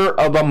member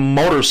of a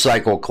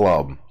motorcycle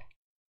club.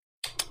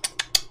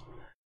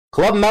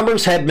 Club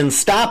members have been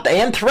stopped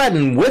and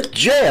threatened with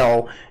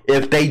jail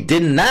if they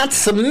did not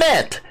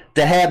submit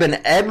to having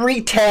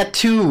every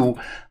tattoo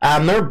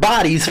on their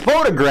bodies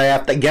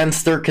photographed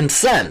against their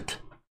consent.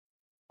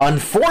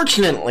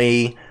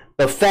 Unfortunately,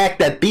 the fact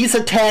that these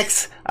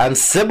attacks on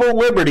civil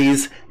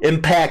liberties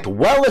impact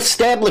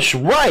well-established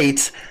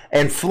rights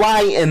and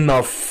fly in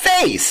the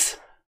face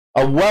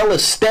of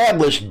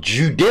well-established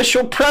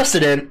judicial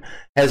precedent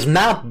has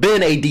not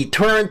been a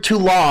deterrent to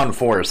law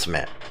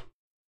enforcement.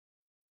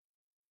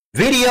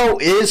 Video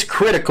is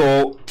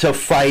critical to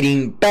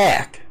fighting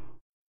back.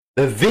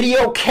 The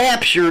video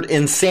captured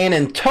in San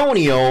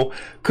Antonio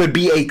could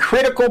be a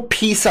critical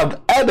piece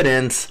of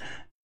evidence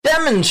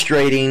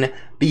demonstrating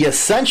the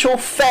essential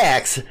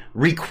facts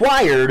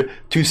required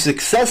to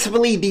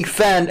successfully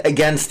defend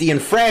against the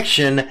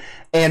infraction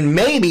and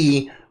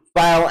maybe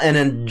file an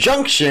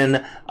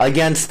injunction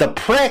against the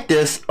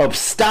practice of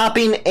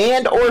stopping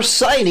and or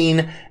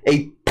citing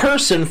a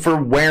person for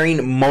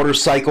wearing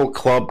motorcycle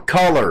club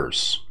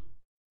colors.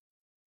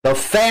 The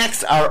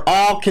facts are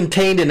all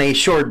contained in a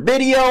short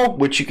video,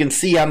 which you can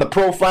see on the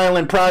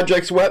Profiling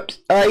Project's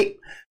website.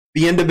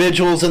 The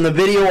individuals in the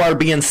video are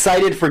being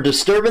cited for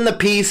disturbing the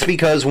peace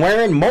because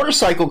wearing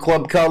motorcycle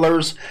club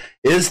colors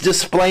is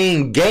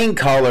displaying gang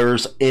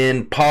colors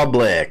in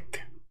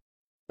public.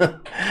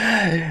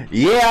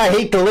 Yeah, I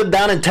hate to live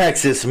down in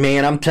Texas,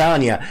 man, I'm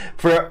telling you.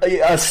 For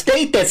a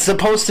state that's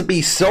supposed to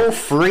be so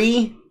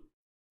free,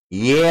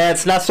 yeah,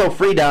 it's not so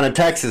free down in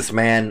Texas,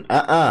 man.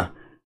 Not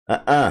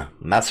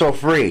so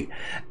free.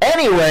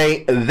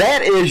 Anyway,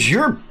 that is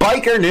your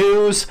biker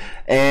news,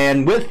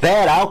 and with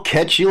that, I'll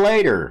catch you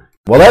later.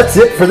 Well, that's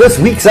it for this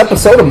week's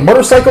episode of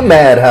Motorcycle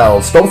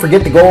Madhouse. Don't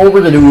forget to go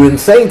over to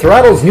Insane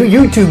Throttle's new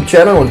YouTube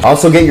channel and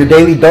also get your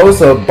daily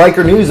dose of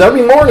biker news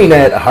every morning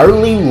at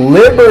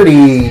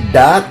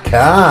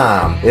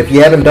HarleyLiberty.com. If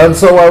you haven't done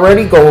so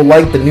already, go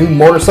like the new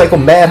Motorcycle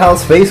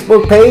Madhouse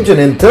Facebook page. And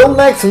until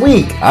next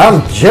week,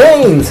 I'm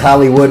James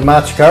Hollywood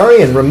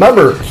Machikari, and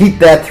remember, keep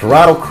that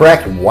throttle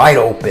cracked wide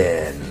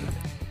open.